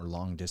through more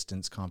long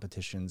distance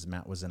competitions.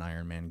 Matt was an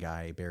Ironman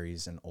guy,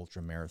 Barry's an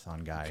ultra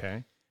marathon guy.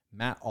 Okay.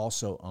 Matt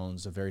also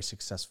owns a very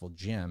successful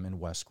gym in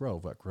West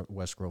Grove,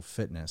 West Grove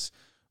Fitness.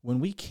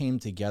 When we came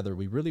together,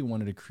 we really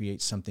wanted to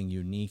create something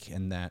unique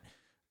in that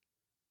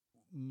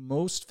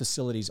most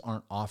facilities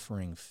aren't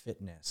offering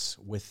fitness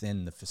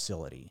within the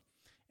facility.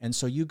 And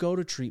so you go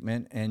to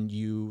treatment and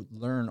you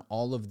learn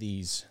all of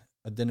these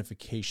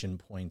identification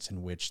points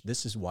in which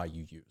this is why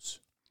you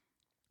use.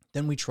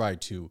 Then we try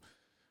to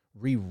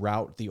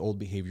reroute the old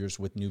behaviors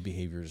with new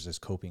behaviors as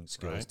coping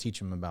skills, teach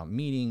them about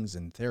meetings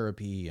and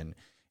therapy and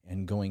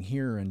going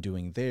here and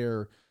doing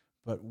there.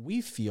 But we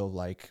feel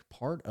like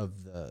part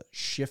of the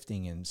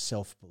shifting in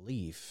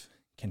self-belief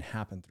can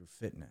happen through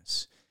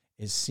fitness,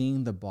 is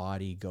seeing the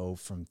body go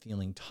from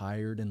feeling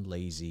tired and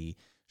lazy,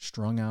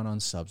 strung out on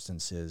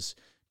substances,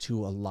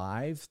 to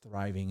alive,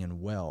 thriving,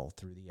 and well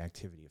through the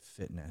activity of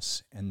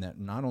fitness. And that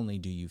not only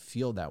do you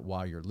feel that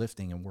while you're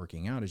lifting and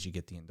working out as you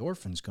get the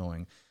endorphins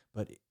going,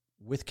 but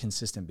with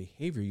consistent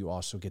behavior, you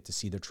also get to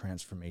see the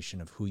transformation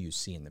of who you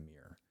see in the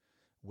mirror,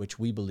 which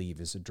we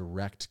believe is a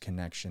direct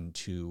connection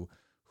to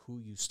who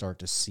you start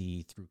to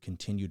see through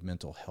continued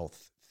mental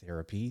health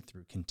therapy,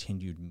 through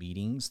continued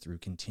meetings, through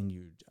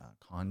continued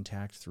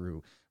contact,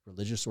 through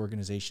religious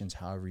organizations,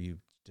 however you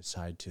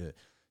decide to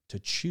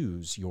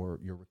choose your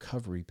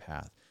recovery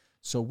path.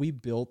 So we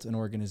built an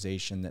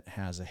organization that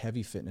has a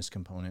heavy fitness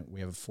component. We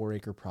have a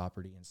 4-acre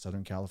property in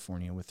Southern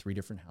California with 3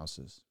 different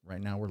houses.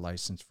 Right now we're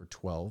licensed for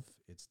 12.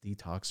 It's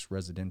detox,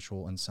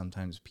 residential, and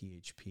sometimes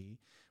PHP.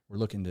 We're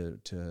looking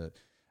to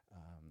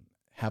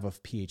have a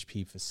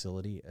PHP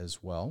facility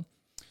as well.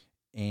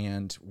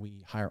 And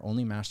we hire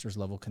only master's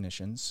level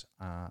clinicians.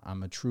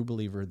 I'm a true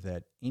believer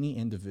that any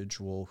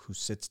individual who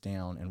sits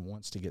down and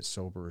wants to get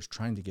sober, is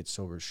trying to get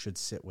sober, should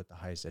sit with the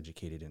highest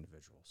educated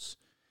individuals.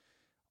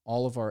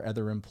 All of our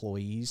other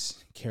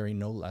employees carry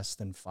no less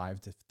than 5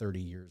 to 30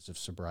 years of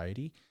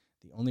sobriety.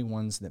 The only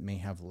ones that may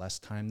have less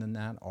time than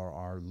that are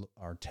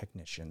our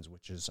technicians,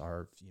 which is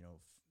our,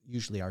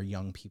 usually our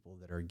young people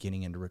that are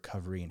getting into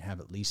recovery and have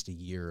at least a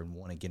year and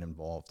want to get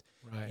involved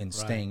in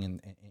staying.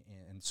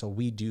 And so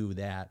we do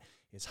that,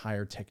 is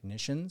hire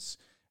technicians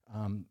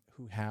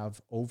who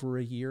have over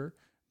a year,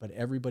 but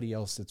everybody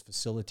else that's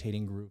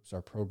facilitating groups,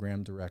 our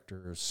program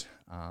directors,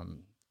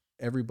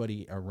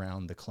 everybody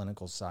around the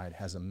clinical side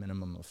has a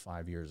minimum of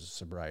 5 years of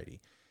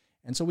sobriety.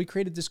 And so we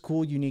created this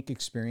cool, unique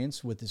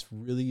experience with this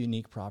really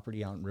unique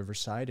property out in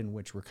Riverside, in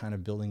which we're kind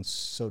of building,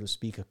 so to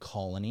speak, a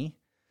colony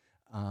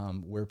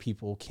where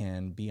people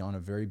can be on a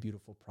very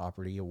beautiful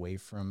property away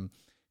from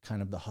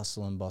kind of the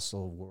hustle and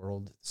bustle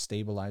world,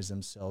 stabilize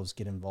themselves,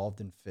 get involved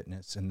in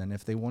fitness. And then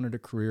if they wanted a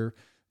career,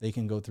 they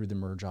can go through the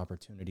Merge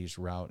Opportunities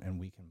route, and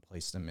we can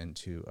place them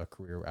into a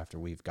career after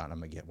we've gotten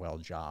them a get well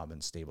job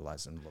and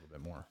stabilize them a little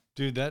bit more.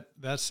 Dude,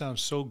 that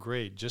sounds so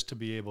great, just to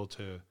be able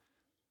to,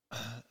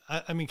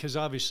 I mean, because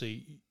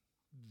obviously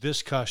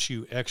this costs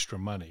you extra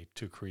money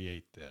to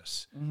create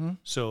this. Mm-hmm.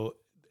 So,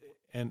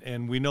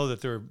 and we know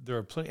that there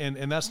are plenty,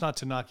 and that's not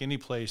to knock any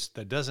place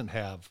that doesn't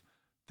have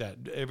that.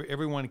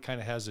 Everyone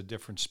kind of has a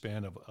different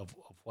span of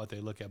what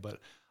they look at, but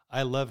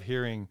I love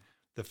hearing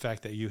the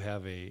fact that you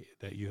have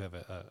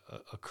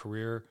a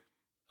career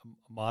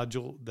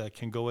module that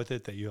can go with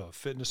it, that you have a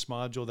fitness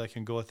module that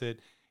can go with it,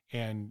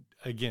 and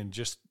again,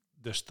 just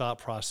this thought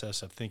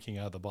process of thinking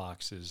out of the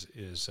box is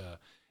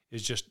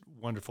just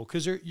wonderful,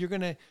 because you're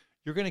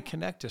gonna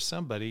connect to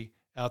somebody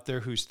out there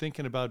who's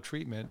thinking about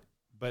treatment,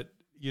 but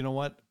you know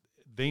what?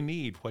 They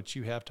need what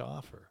you have to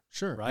offer.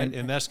 Sure. Right.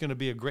 And that's going to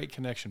be a great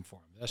connection for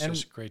them. That's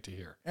just great to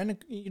hear. And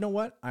you know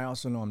what? I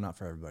also know I'm not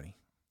for everybody.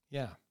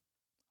 Yeah.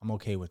 I'm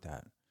okay with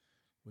that.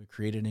 We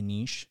created a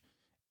niche,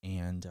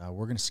 And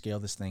we're going to scale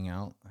this thing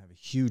out. I have a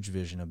huge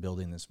vision of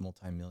building this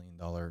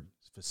multi-million-dollar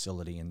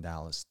facility in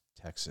Dallas,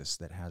 Texas,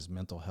 that has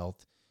mental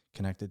health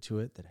connected to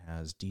it, that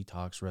has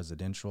detox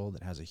residential,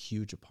 that has a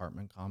huge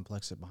apartment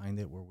complex behind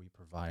it where we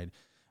provide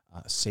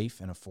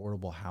safe and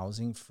affordable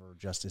housing for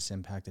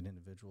justice-impacted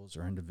individuals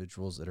or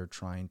individuals that are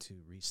trying to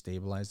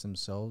restabilize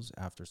themselves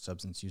after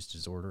substance use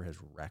disorder has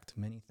wrecked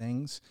many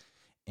things.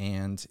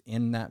 And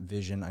in that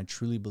vision, I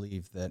truly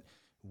believe that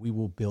we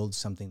will build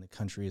something the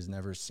country has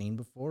never seen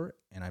before.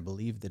 And I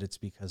believe that it's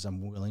because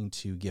I'm willing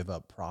to give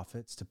up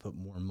profits to put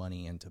more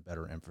money into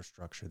better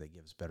infrastructure that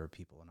gives better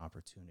people an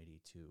opportunity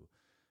to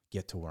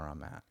get to where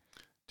I'm at.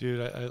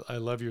 Dude, I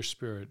love your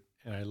spirit,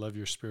 and I love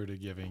your spirit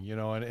of giving, you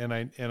know, and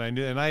I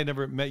knew, and I had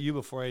never met you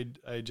before.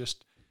 I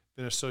just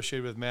been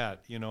associated with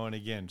Matt, you know, and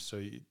again, so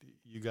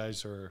you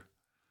guys are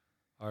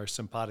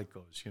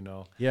simpaticos, you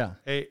know. Yeah.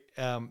 Hey,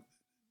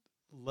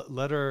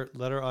 let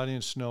our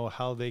audience know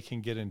how they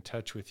can get in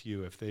touch with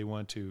you if they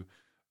want to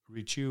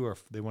reach you or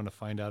if they want to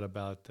find out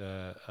about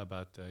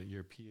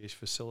your PH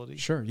facility.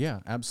 Sure,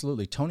 yeah,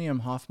 absolutely. Tony M.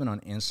 Hoffman on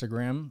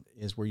Instagram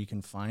is where you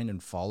can find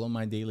and follow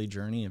my daily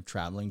journey of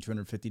traveling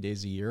 250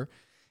 days a year.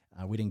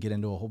 We didn't get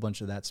into a whole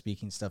bunch of that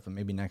speaking stuff, but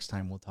maybe next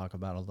time we'll talk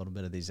about a little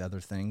bit of these other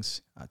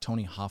things.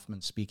 Tony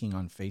Hoffman Speaking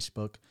on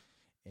Facebook.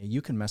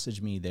 You can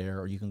message me there,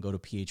 or you can go to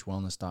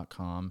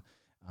phwellness.com.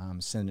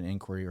 Send an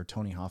inquiry, or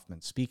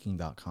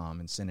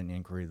TonyHoffmanSpeaking.com, and send an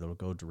inquiry that'll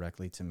go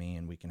directly to me,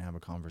 and we can have a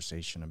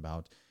conversation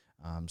about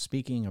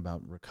speaking,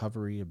 about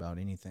recovery, about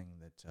anything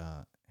that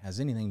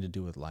has anything to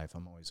do with life.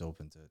 I'm always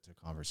open to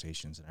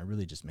conversations, and I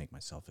really just make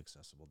myself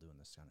accessible doing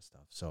this kind of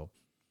stuff. So,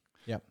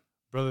 yep.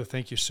 Brother,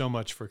 thank you so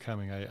much for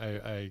coming.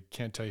 I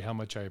can't tell you how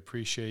much I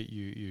appreciate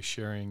you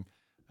sharing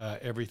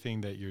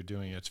everything that you're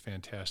doing. It's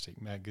fantastic.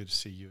 Matt, good to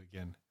see you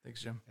again.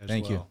 Thanks, Jim.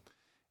 Thank you.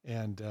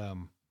 And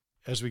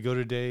as we go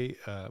today,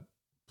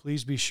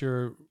 please be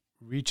sure,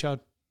 reach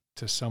out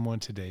to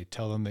someone today.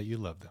 Tell them that you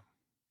love them.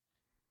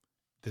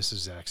 This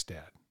is Zach's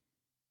dad.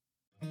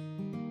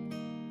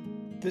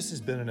 This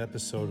has been an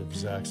episode of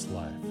Zach's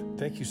Life.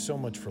 Thank you so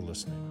much for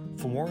listening.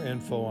 For more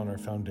info on our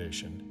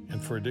foundation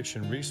and for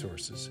addiction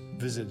resources,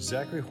 visit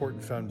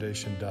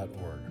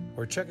ZacharyHortonFoundation.org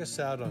or check us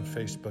out on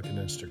Facebook and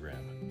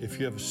Instagram. If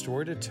you have a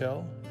story to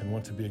tell and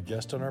want to be a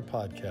guest on our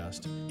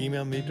podcast,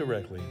 email me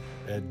directly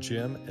at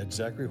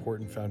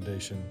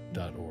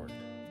jim@ZacharyHortonFoundation.org.